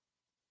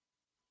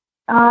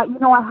 I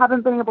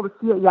haven't been able to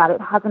see it yet.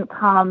 It hasn't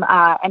come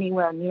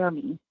anywhere near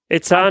me.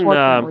 It's on,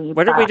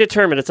 what did we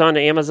determine? It's on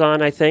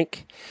Amazon, I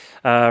think,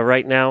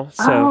 right now.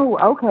 So,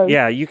 okay.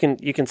 Yeah, you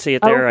can see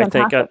it there.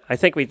 I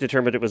think we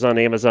determined it was on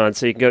Amazon,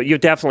 so you can go. You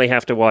definitely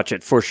have to watch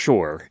it for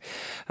sure.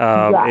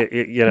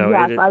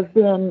 I've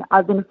been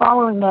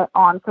following it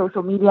on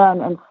social media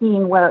and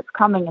seeing where it's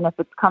coming and if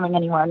it's coming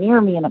anywhere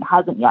near me, and it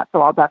hasn't yet.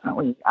 So I'll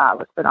definitely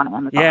look for it on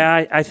Amazon.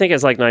 Yeah, I think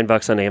it's like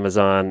 $9 on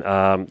Amazon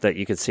that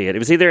you could see it. It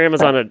was either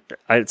Amazon or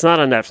it's not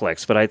on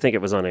Netflix, but I think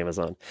it was on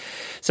Amazon.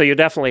 So you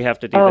definitely have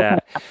to do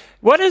that.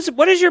 What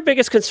is your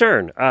biggest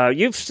concern?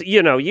 You've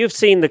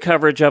seen the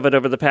coverage of it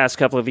over the past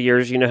couple of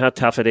years. You know how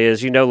tough it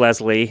is. You know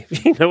Leslie.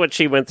 You know what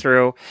she went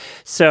through.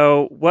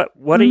 So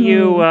what are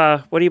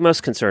you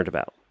most concerned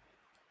about?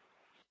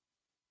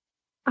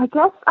 I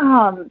guess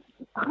I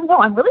don't know.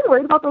 I'm really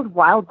worried about those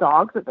wild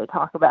dogs that they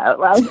talk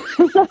about. Like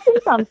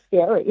that sounds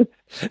scary.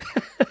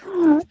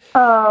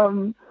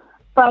 Like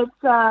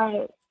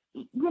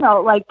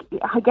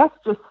I guess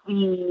just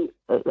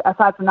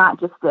aside from that,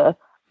 just the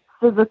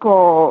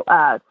physical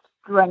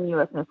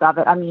strenuousness of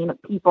it. I mean,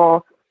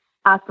 people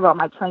ask about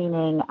my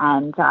training,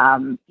 and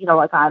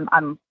like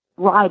I'm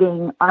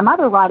riding. I'm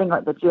either riding or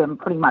at the gym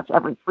pretty much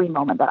every free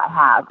moment that I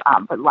have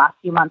for the last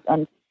few months,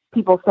 and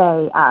people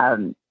say,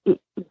 do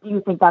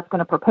you think that's going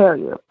to prepare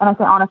you? And I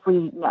say,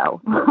 honestly,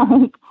 no.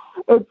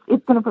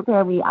 It's going to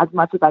prepare me as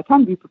much as I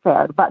can be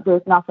prepared, but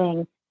there's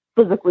nothing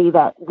physically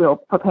that will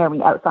prepare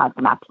me outside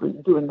from actually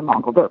doing the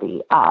Mongol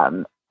Derby.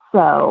 I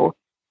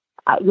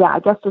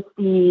guess just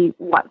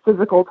what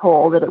physical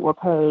toll that it will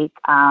take,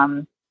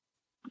 and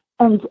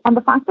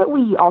the fact that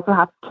we also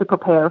have to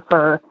prepare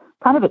for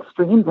kind of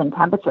extremes in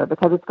temperature,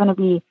 because it's going to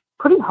be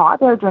pretty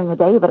hot there during the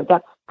day, but it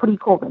gets pretty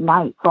cold at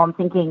night. So I'm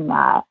thinking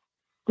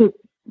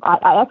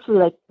I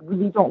actually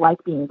really don't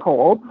like being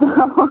cold.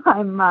 So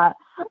I'm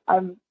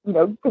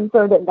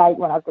concerned at night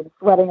when I've been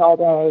sweating all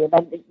day, and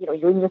then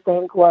you're in the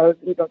same clothes,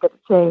 you don't get to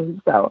change.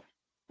 So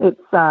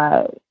it's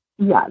going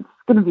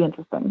to be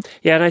interesting.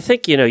 Yeah, and I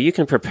think you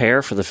can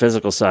prepare for the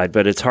physical side,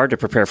 but it's hard to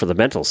prepare for the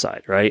mental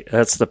side, right?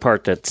 That's the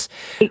part that's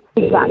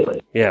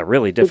exactly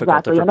really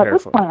difficult to prepare and at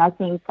this for. Point, I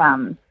think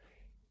at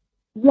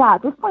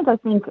this point I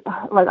think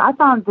I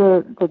found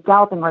the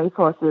galloping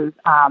racehorses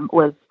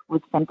was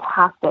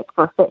fantastic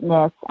for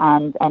fitness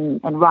and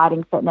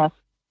riding fitness.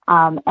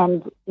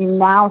 And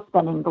now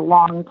spending the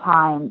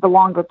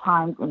longer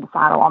times in the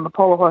saddle on the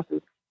polo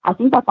horses, I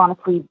think that's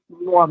honestly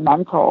more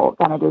mental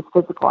than it is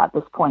physical at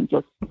this point.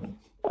 Just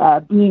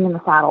being in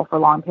the saddle for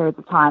long periods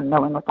of time,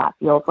 knowing what that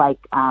feels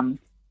like.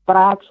 But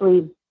I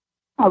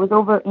was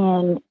over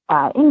in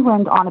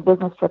England on a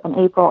business trip in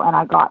April, and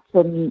I got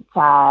to meet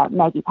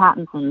Maggie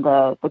Pattinson,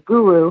 the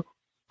guru,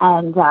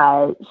 and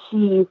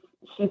she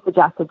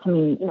suggested to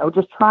me,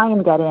 just try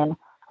and get in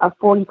a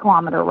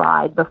 40-kilometer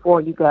ride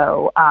before you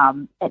go,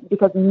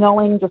 because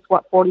knowing just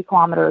what 40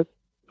 kilometers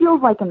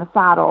feels like in the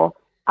saddle,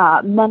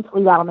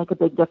 mentally that'll make a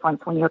big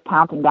difference when you're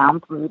counting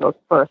down through those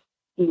first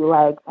few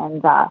legs.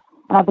 And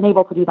I've been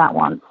able to do that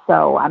once,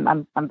 so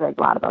I'm very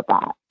glad about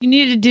that. You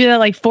need to do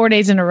that 4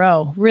 days in a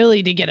row,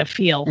 really, to get a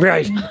feel.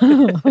 Right.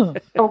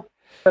 Oh,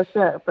 for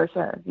sure,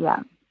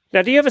 yeah.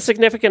 Now, do you have a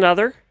significant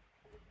other?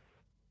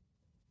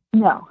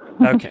 No.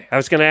 Okay. I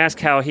was going to ask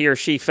how he or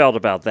she felt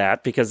about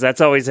that, because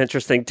that's always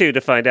interesting, too, to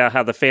find out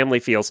how the family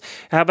feels.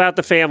 How about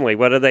the family?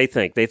 What do they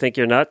think? They think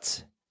you're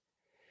nuts?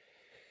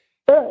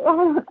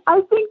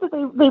 I think that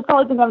they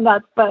probably think I'm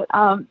nuts, but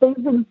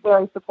they've been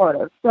very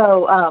supportive.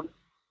 So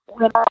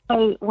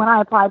when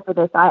I applied for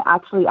this, I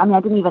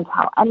didn't even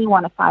tell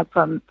anyone aside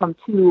from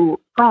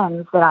two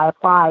friends that I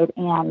applied.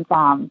 And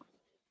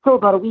so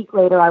about a week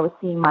later, I was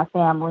seeing my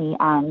family,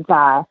 and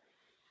I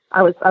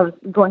was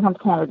going home to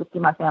Canada to see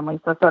my family,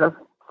 so sort of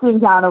sitting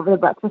down over the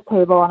breakfast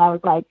table, and I was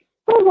like,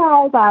 "Hey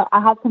guys, I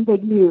have some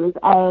big news,"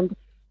 and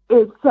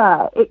it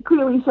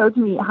clearly showed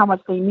to me how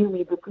much they knew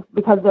me,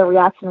 because their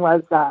reaction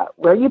was,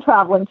 "Where are you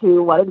traveling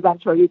to? What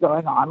adventure are you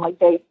going on?" Like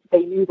they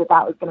knew that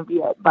was going to be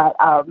it, but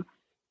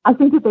I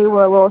think that they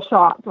were a little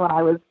shocked when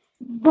I was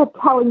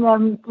telling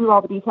them through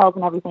all the details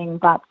and everything.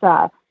 But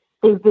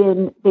they've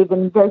been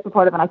very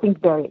supportive, and I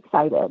think very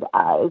excited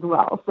as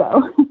well.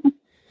 So.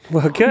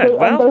 Well, good.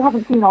 And they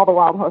haven't seen all the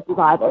wild horses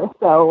either,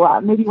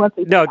 so maybe once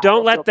they... No,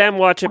 don't let them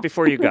watch it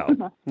before you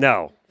go.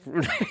 No.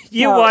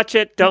 Watch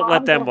it, don't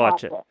let them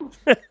watch it.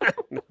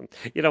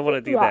 You don't want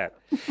to do that.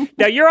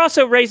 Now, you're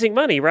also raising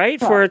money, right,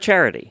 for a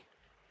charity?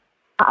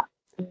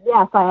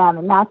 Yes, I am,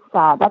 and that's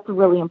a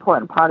really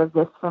important part of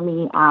this for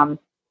me,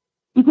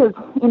 because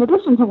in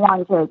addition to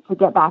wanting to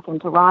get back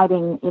into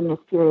riding in this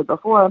period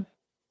before,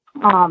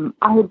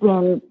 I've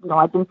been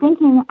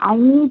thinking I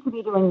need to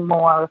be doing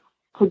more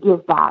to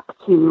give back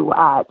to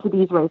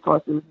these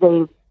racehorses.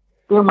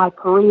 They're my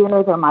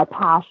career, they're my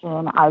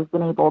passion. I've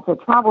been able to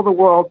travel the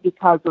world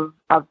because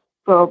of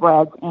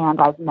thoroughbreds, and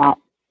I've met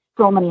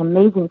so many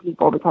amazing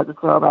people because of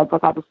thoroughbreds.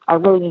 I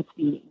really need to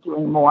be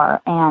doing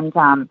more. And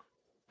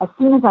as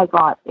soon as I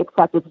got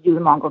accepted to do the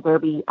Mongol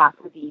Derby,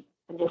 after the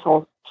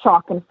initial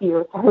shock and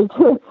fear started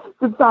to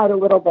subside a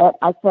little bit,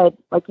 I said,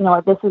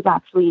 this is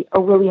actually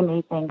a really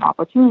amazing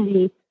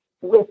opportunity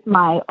with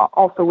my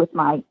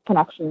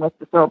connection with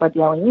the Thoroughbred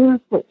Daily News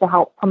to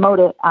help promote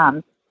it,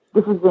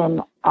 this has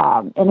been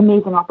an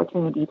amazing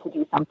opportunity to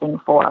do something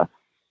for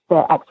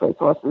the X-ray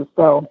sources.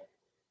 So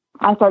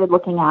I started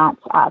looking at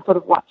sort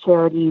of what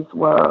charities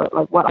were,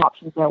 like what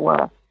options there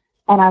were.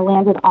 And I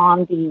landed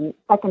on the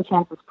Second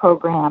Chances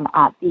program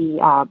at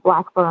the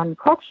Blackburn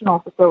Correctional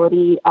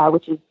Facility,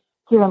 which is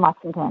here in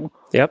Lexington.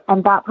 Yep.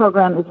 And that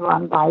program is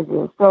run by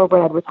the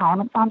Thoroughbred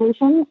Retirement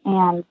Foundation.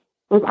 And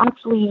there's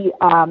actually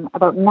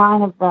about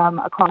 9 of them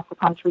across the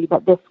country,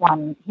 but this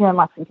one here in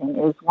Lexington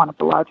is one of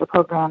the larger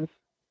programs.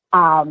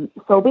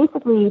 So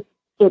basically,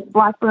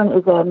 Blackburn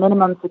is a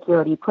minimum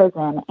security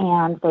prison,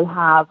 and they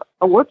have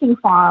a working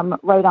farm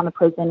right on the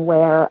prison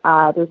where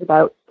there's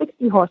about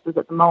 60 horses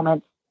at the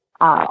moment,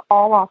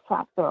 all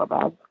off-track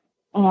thoroughbreds.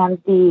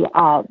 And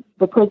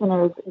the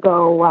prisoners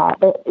go.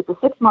 It's a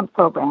 6-month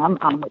program,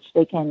 which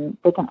they can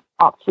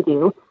opt to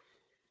do,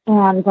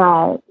 and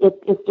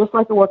it's just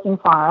like a working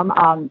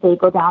farm. They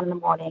go down in the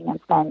morning and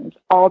spend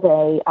all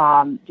day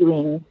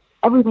doing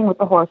everything with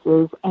the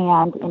horses,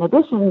 and in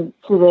addition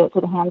to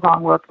the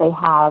hands-on work, they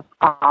have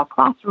a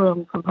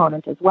classroom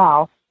component as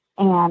well.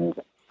 And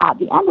at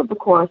the end of the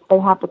course, they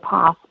have to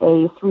pass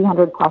a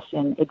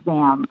 300-question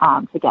exam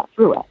to get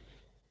through it.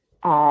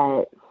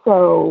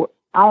 So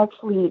I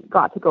actually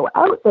got to go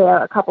out there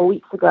a couple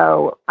weeks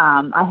ago.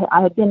 I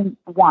had been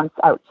once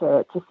out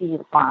to see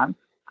the farm,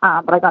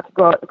 but I got to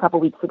go out a couple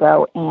weeks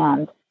ago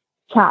and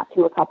chat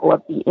to a couple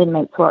of the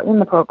inmates who are in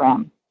the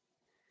program.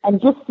 And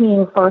just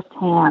seeing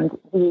firsthand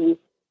the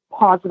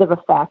positive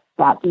effect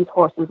that these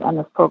horses and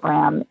this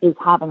program is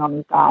having on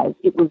these guys,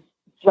 it was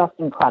just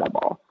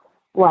incredible.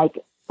 Like,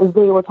 as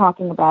they were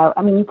talking about,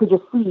 I mean, you could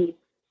just see,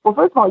 well,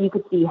 first of all, you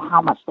could see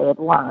how much they had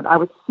learned. I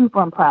was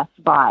super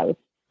impressed by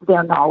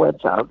their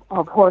knowledge of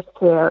horse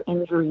care,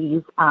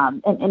 injuries.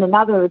 And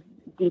another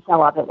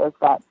detail of it is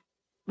that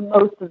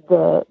most of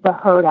the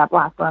herd at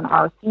Blackburn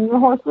are senior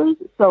horses,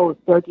 so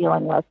they're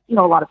dealing with, a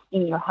lot of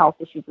senior health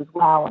issues as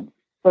well. And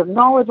their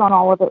knowledge on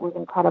all of it was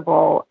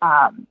incredible.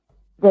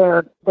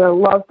 Their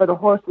love for the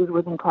horses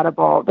was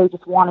incredible. They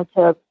just wanted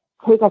to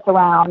take us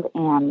around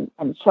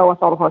and show us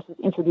all the horses,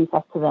 introduce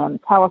us to them,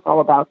 tell us all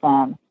about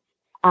them.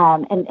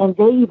 And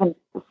they even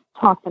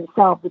talked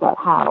themselves about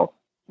how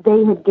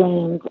they had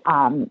gained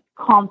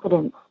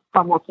confidence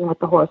from working with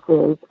the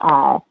horses.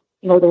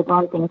 They've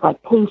learned things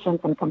like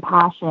patience and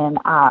compassion.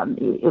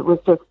 It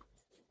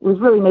was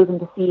really amazing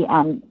to see.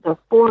 And the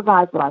 4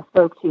 guys that I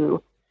spoke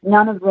to,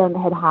 none of them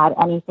had had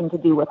anything to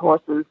do with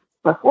horses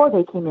before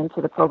they came into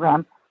the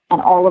program,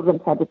 and all of them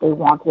said that they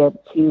wanted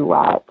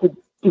to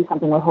do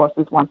something with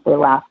horses once they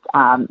left.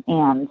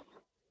 And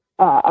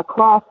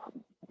across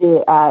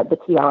the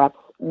TRX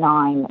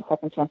 9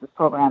 Second Chances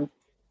programs,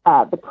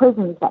 the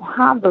prisons that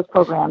have those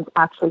programs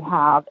actually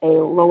have a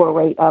lower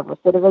rate of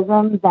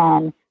recidivism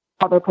than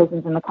other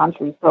prisons in the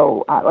country.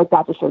 So,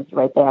 that just shows you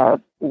right there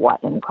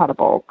what an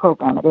incredible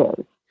program it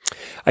is.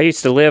 I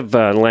used to live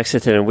in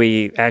Lexington, and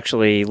we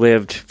actually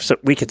lived, so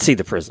we could see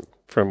the prison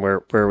from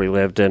where we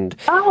lived, and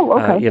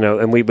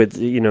and we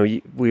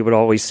would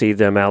always see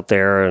them out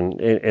there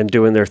and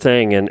doing their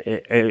thing, and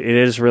it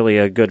is really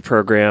a good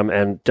program,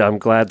 and I'm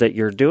glad that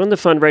you're doing the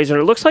fundraiser.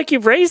 It looks like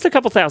you've raised a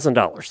couple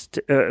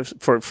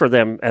 $1,000s for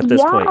them at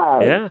this point.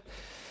 Yeah.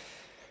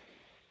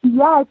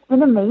 Yeah, it's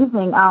been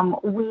amazing.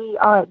 We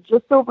are at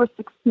just over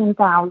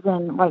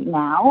 16,000 right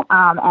now,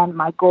 and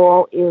my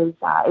goal is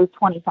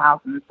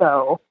 20,000.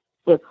 So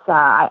it's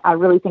I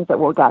really think that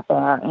we'll get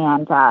there.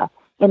 And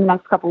in the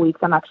next couple of weeks,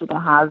 I'm actually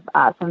going to have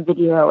some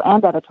video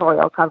and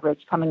editorial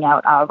coverage coming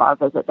out of our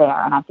visit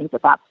there, and I think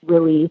that that's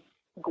really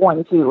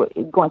going to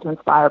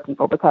inspire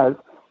people, because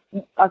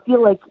I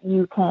feel like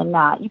you can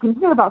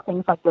hear about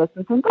things like this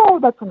and think, oh,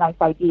 that's a nice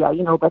idea,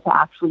 but to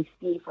actually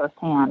see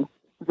firsthand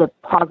the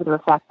positive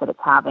effect that it's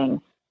having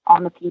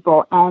on the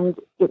people. And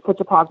it's such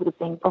a positive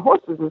thing for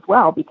horses as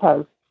well,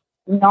 because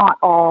not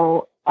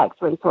all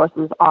X-ray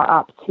sources are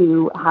up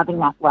to having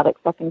an athletic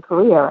second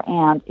career.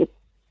 And it's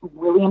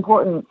really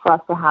important for us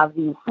to have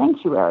these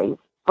sanctuaries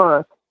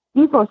for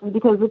these horses,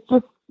 because it's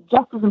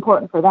just as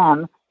important for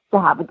them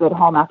to have a good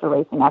home after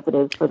racing as it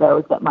is for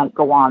those that might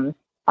go on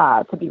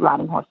to be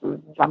riding horses,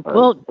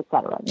 jumpers,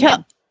 etc.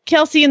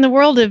 Kelsey, in the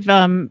world of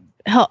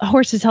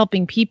horses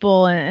helping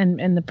people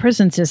and the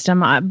prison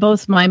system,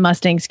 both my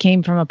Mustangs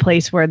came from a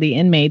place where the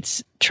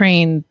inmates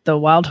train the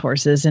wild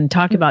horses and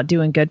talk about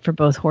doing good for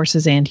both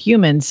horses and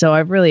humans. So I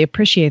really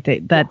appreciate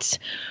that. That's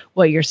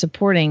what you're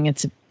supporting.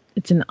 It's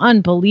an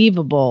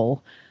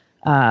unbelievable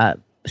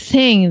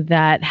thing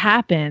that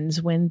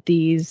happens when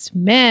these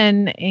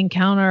men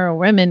encounter or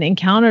women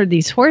encounter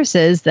these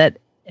horses, that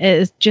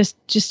is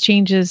just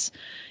changes.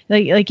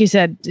 Like you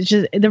said, it's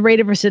just, the rate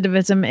of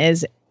recidivism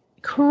is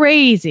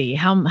crazy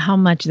how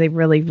much they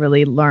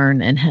really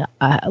learn and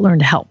learn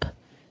to help.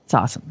 It's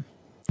awesome.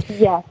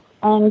 Yes,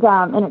 and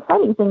an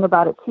exciting thing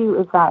about it too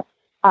is that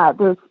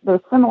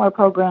there's similar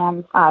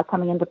programs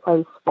coming into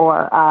place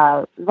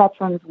for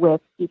veterans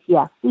with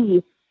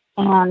PTSD,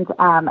 and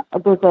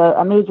there's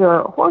a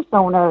major horse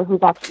owner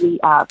who's actually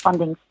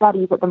funding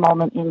studies at the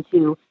moment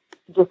into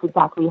just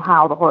exactly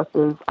how the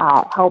horses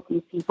help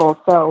these people.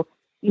 So,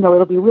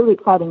 it'll be really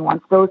exciting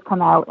once those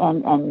come out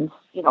and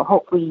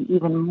hopefully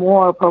even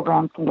more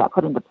programs can get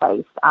put into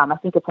place. I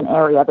think it's an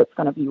area that's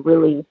going to be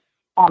really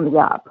on the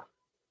up.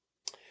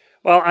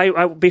 Well,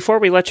 I before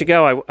we let you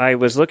go, I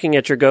was looking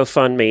at your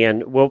GoFundMe,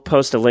 and we'll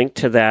post a link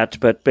to that.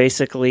 But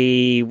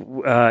basically,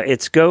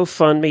 it's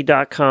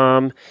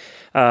GoFundMe.com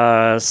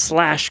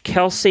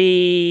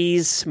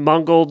 /Kelsey's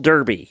Mongol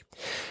Derby.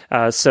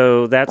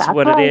 So that's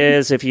what right. It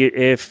is.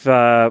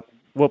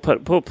 We'll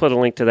put a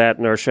link to that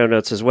in our show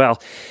notes as well.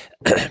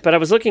 But I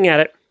was looking at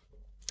it,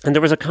 and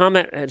there was a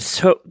comment, and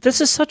so this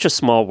is such a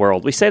small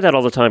world. We say that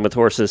all the time with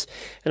horses,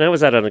 and I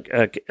was at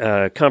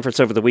a conference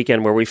over the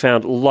weekend where we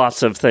found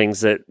lots of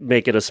things that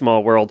make it a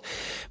small world.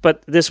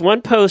 But this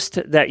one post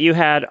that you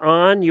had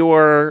on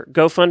your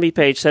GoFundMe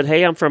page said,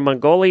 "Hey, I'm from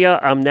Mongolia.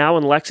 I'm now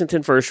in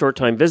Lexington for a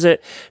short-time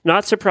visit.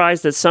 Not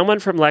surprised that someone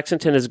from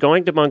Lexington is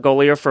going to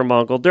Mongolia for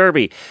Mongol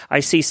Derby. I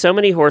see so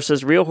many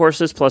horses, real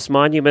horses plus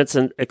monuments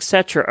and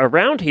etc.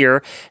 around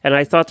here, and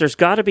I thought there's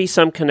got to be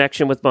some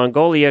connection with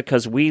Mongolia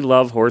because we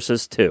love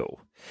horses too."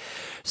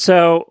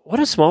 So, what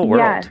a small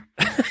world.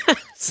 Yes.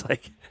 It's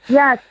like,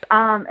 yes.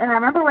 And I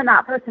remember when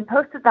that person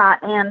posted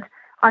that, and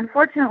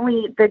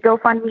unfortunately, the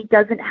GoFundMe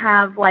doesn't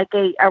have like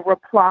a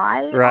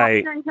reply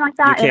right. or anything like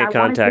that. You can't and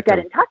I wanted to get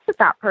in touch with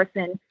that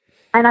person,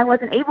 and I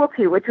wasn't able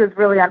to, which was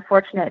really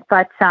unfortunate.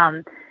 But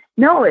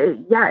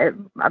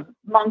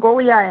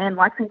Mongolia and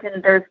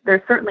Lexington, there's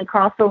certainly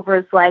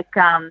crossovers. Like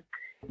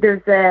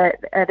there's a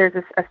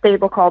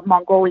stable called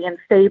Mongolian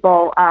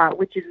Stable,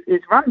 which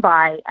is run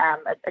by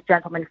a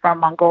gentleman from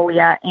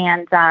Mongolia,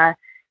 and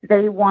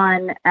they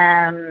won.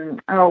 It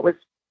was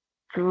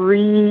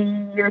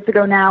 3 years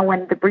ago now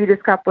when the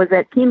Breeders' Cup was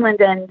at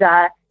Keeneland, and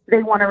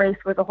they won a race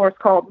with a horse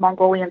called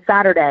Mongolian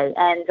Saturday,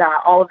 and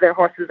all of their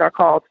horses are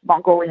called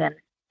Mongolian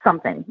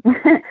something.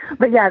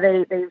 But yeah,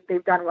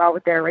 they've done well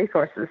with their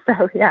racehorses.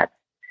 So yeah,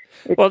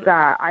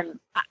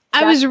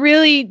 I was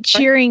really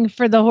cheering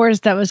for the horse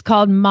that was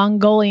called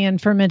Mongolian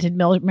fermented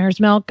mare's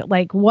milk.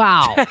 Like,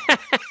 wow,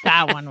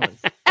 that one was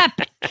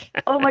epic.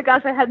 Oh my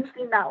gosh, I hadn't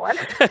seen that one.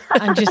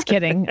 I'm just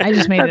kidding. I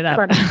just made it up.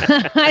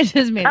 I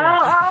just made it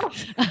up.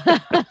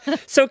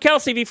 So,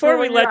 Kelsey, before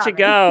we let you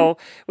go,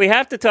 we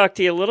have to talk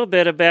to you a little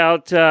bit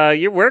about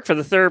your work for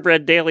the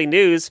Thoroughbred Daily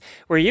News.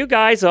 Were you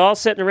guys all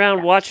sitting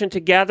around watching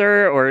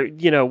together, or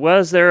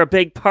was there a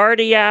big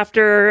party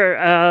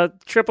after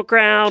Triple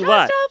Crown?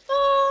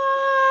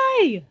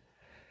 Justify!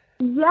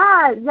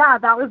 What? Yeah,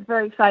 that was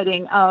very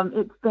exciting.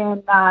 It's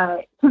been,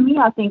 to me,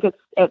 I think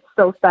it's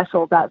so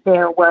special that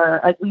there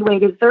were, we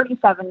waited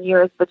 37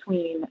 years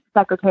between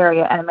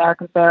Secretariat and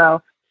American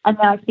Pharoah. And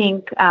then I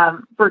think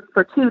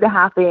for two to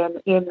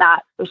happen in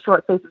that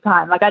short space of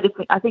time, I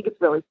think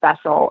it's really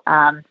special.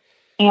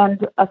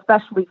 And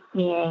especially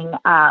seeing,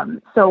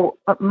 so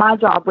my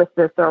job with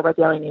the Thoroughbred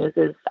Daily News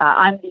is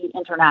I'm the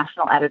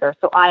international editor.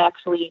 So I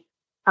actually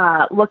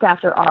look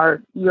after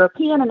our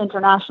European and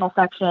international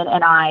section,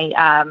 and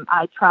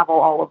I travel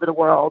all over the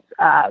world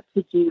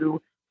to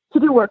do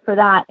work for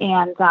that.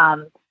 And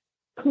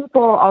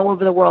people all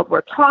over the world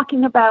were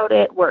talking about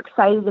it, we're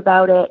excited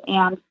about it,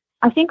 and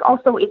I think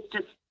also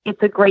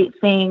it's a great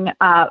thing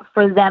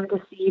for them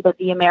to see that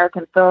the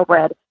American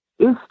Thoroughbred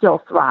is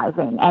still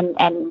thriving,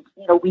 and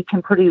we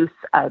can produce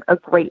a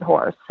great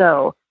horse.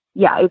 So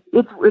yeah,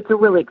 it's a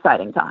really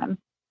exciting time.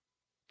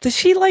 Does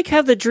she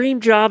have the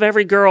dream job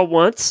every girl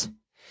wants?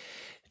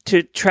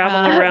 To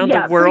travel around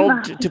the world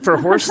for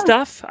horse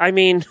stuff? I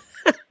mean,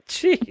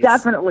 geez.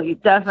 Definitely.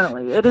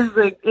 It is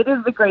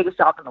the greatest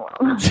job in the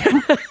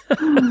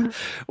world.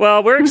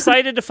 Well, we're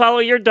excited to follow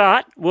your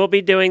dot. We'll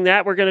be doing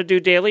that. We're going to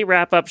do daily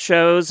wrap-up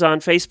shows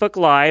on Facebook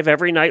Live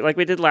every night like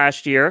we did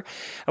last year.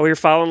 We were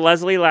following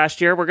Leslie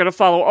last year. We're going to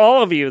follow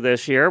all of you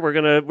this year. We're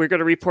going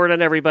to report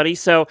on everybody.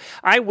 So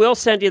I will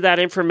send you that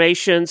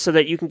information so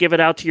that you can give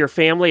it out to your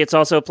family. It's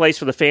also a place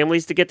for the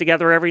families to get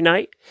together every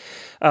night.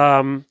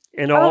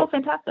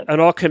 Fantastic.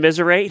 And all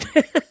commiserate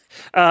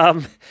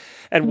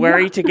and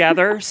worry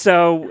together.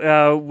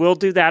 So we'll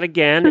do that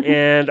again,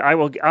 and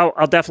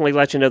I'll definitely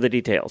let you know the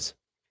details.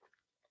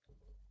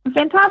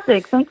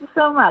 Fantastic. Thank you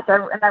so much. I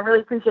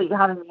really appreciate you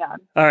having me on.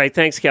 All right.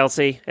 Thanks,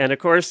 Kelsey. And of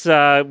course,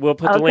 we'll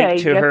put the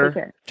link to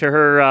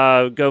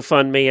her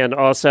GoFundMe, and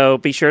also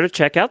be sure to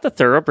check out the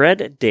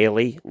Thoroughbred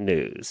Daily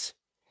News.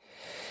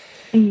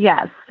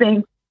 Yes.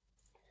 Thanks.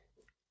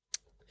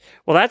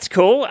 Well, that's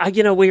cool.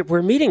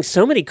 We're meeting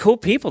so many cool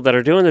people that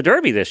are doing the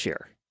Derby this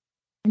year.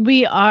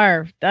 We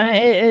are.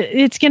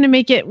 It's going to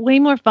make it way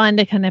more fun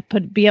to kind of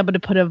be able to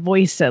put a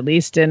voice, at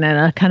least in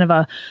a kind of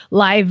a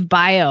live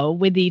bio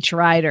with each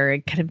rider,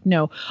 and kind of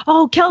know,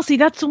 oh, Kelsey,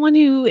 that's the one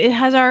who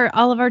has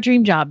all of our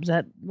dream jobs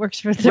that works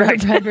for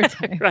Thoroughbred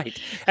Retirement. Right.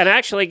 And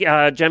actually,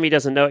 Jemmy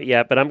doesn't know it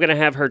yet, but I'm going to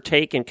have her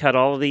take and cut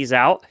all of these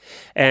out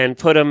and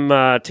put them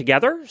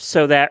together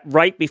so that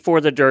right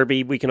before the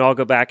Derby, we can all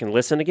go back and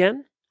listen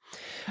again.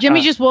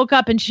 Jimmy just woke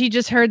up and she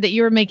just heard that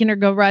you were making her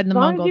go ride in the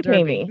Mongol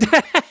Derby.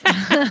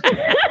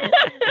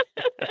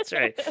 That's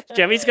That's right.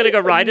 Jemmy's going to go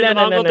ride in the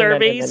Mongol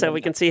Derby, so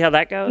we can see how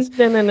that goes.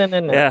 No.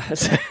 Yeah.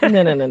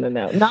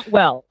 No. Not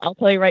well. I'll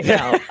tell you right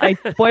now.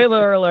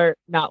 Spoiler alert,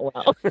 not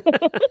well.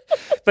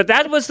 But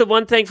that was the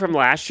one thing from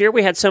last year.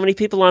 We had so many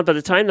people on. By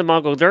the time the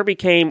Mongol Derby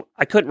came,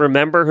 I couldn't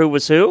remember who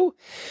was who.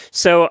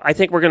 So I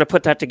think we're going to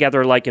put that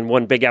together like in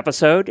one big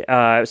episode.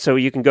 So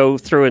you can go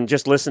through and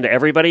just listen to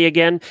everybody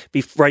again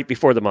right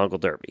before the Mongol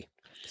Derby.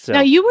 So.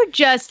 Now, you were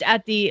just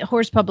at the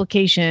horse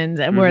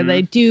publications where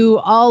they do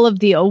all of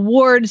the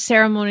award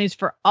ceremonies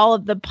for all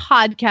of the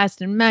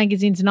podcasts and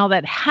magazines and all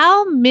that.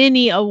 How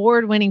many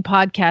award-winning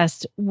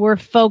podcasts were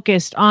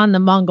focused on the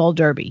Mongol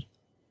Derby?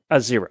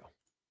 0.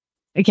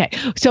 Okay,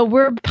 so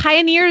we're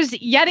pioneers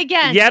yet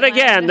again. Yet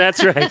again,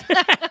 that's right.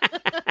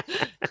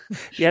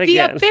 Yet the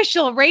again.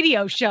 official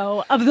radio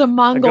show of the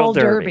Mongol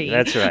Derby.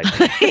 That's right.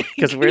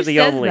 Because we're the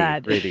only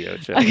radio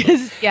show.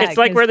 It's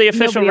like we're the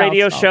official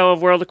radio show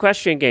of World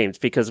Equestrian Games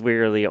because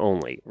we're the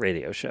only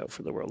radio show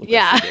for the World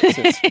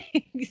Equestrian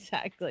Games.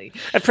 Exactly.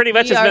 That pretty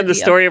much has been the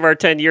story of our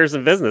 10 years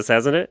in business,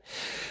 hasn't it?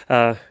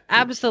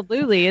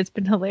 Absolutely. It's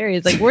been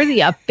hilarious. Like, we're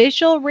the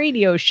official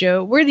radio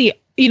show.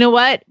 You know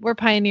what? We're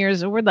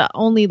pioneers. We're the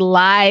only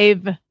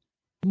live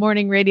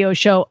morning radio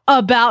show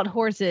about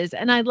horses.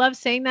 And I love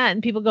saying that.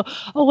 And people go,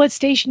 oh, what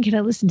station can I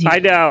listen to? I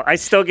know. I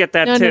still get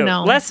that too.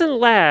 No. Less and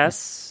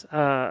less,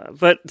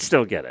 but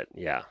still get it.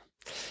 Yeah.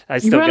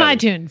 We're on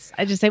iTunes.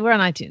 I just say we're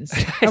on iTunes.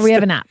 Or we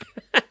have an app.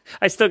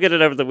 I still get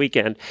it over the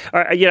weekend.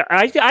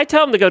 I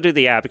tell them to go do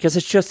the app because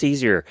it's just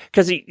easier.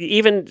 Because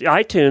even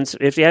iTunes,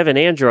 if you have an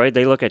Android,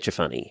 they look at you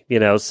funny,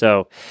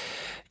 so...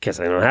 Because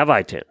I don't have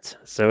iTunes.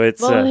 So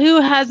it's... Well,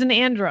 who has an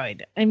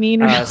Android? I mean,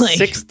 really?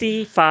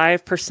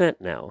 65%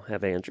 now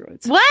have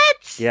Androids.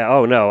 What? Yeah.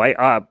 Oh, no.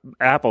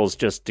 Apple's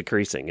just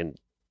decreasing in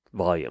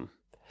volume.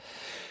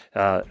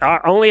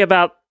 Only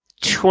about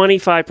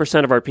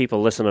 25% of our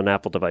people listen on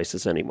Apple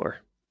devices anymore.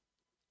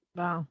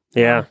 Wow.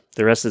 Yeah.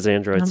 The rest is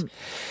Androids.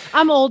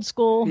 I'm old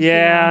school.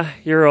 Yeah.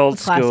 You're old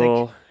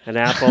school. An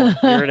Apple.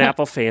 You're an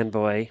Apple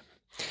fanboy.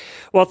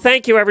 Well,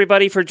 thank you,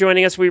 everybody, for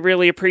joining us. We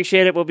really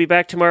appreciate it. We'll be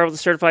back tomorrow with the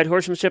Certified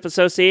Horsemanship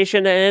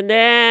Association. And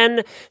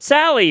then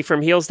Sally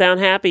from Heels Down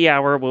Happy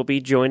Hour will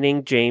be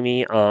joining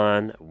Jamie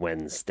on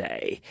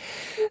Wednesday.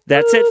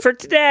 That's it for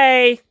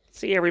today.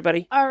 See you,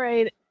 everybody. All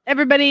right.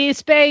 Everybody,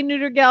 spay,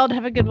 neuter, geld.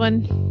 Have a good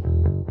one.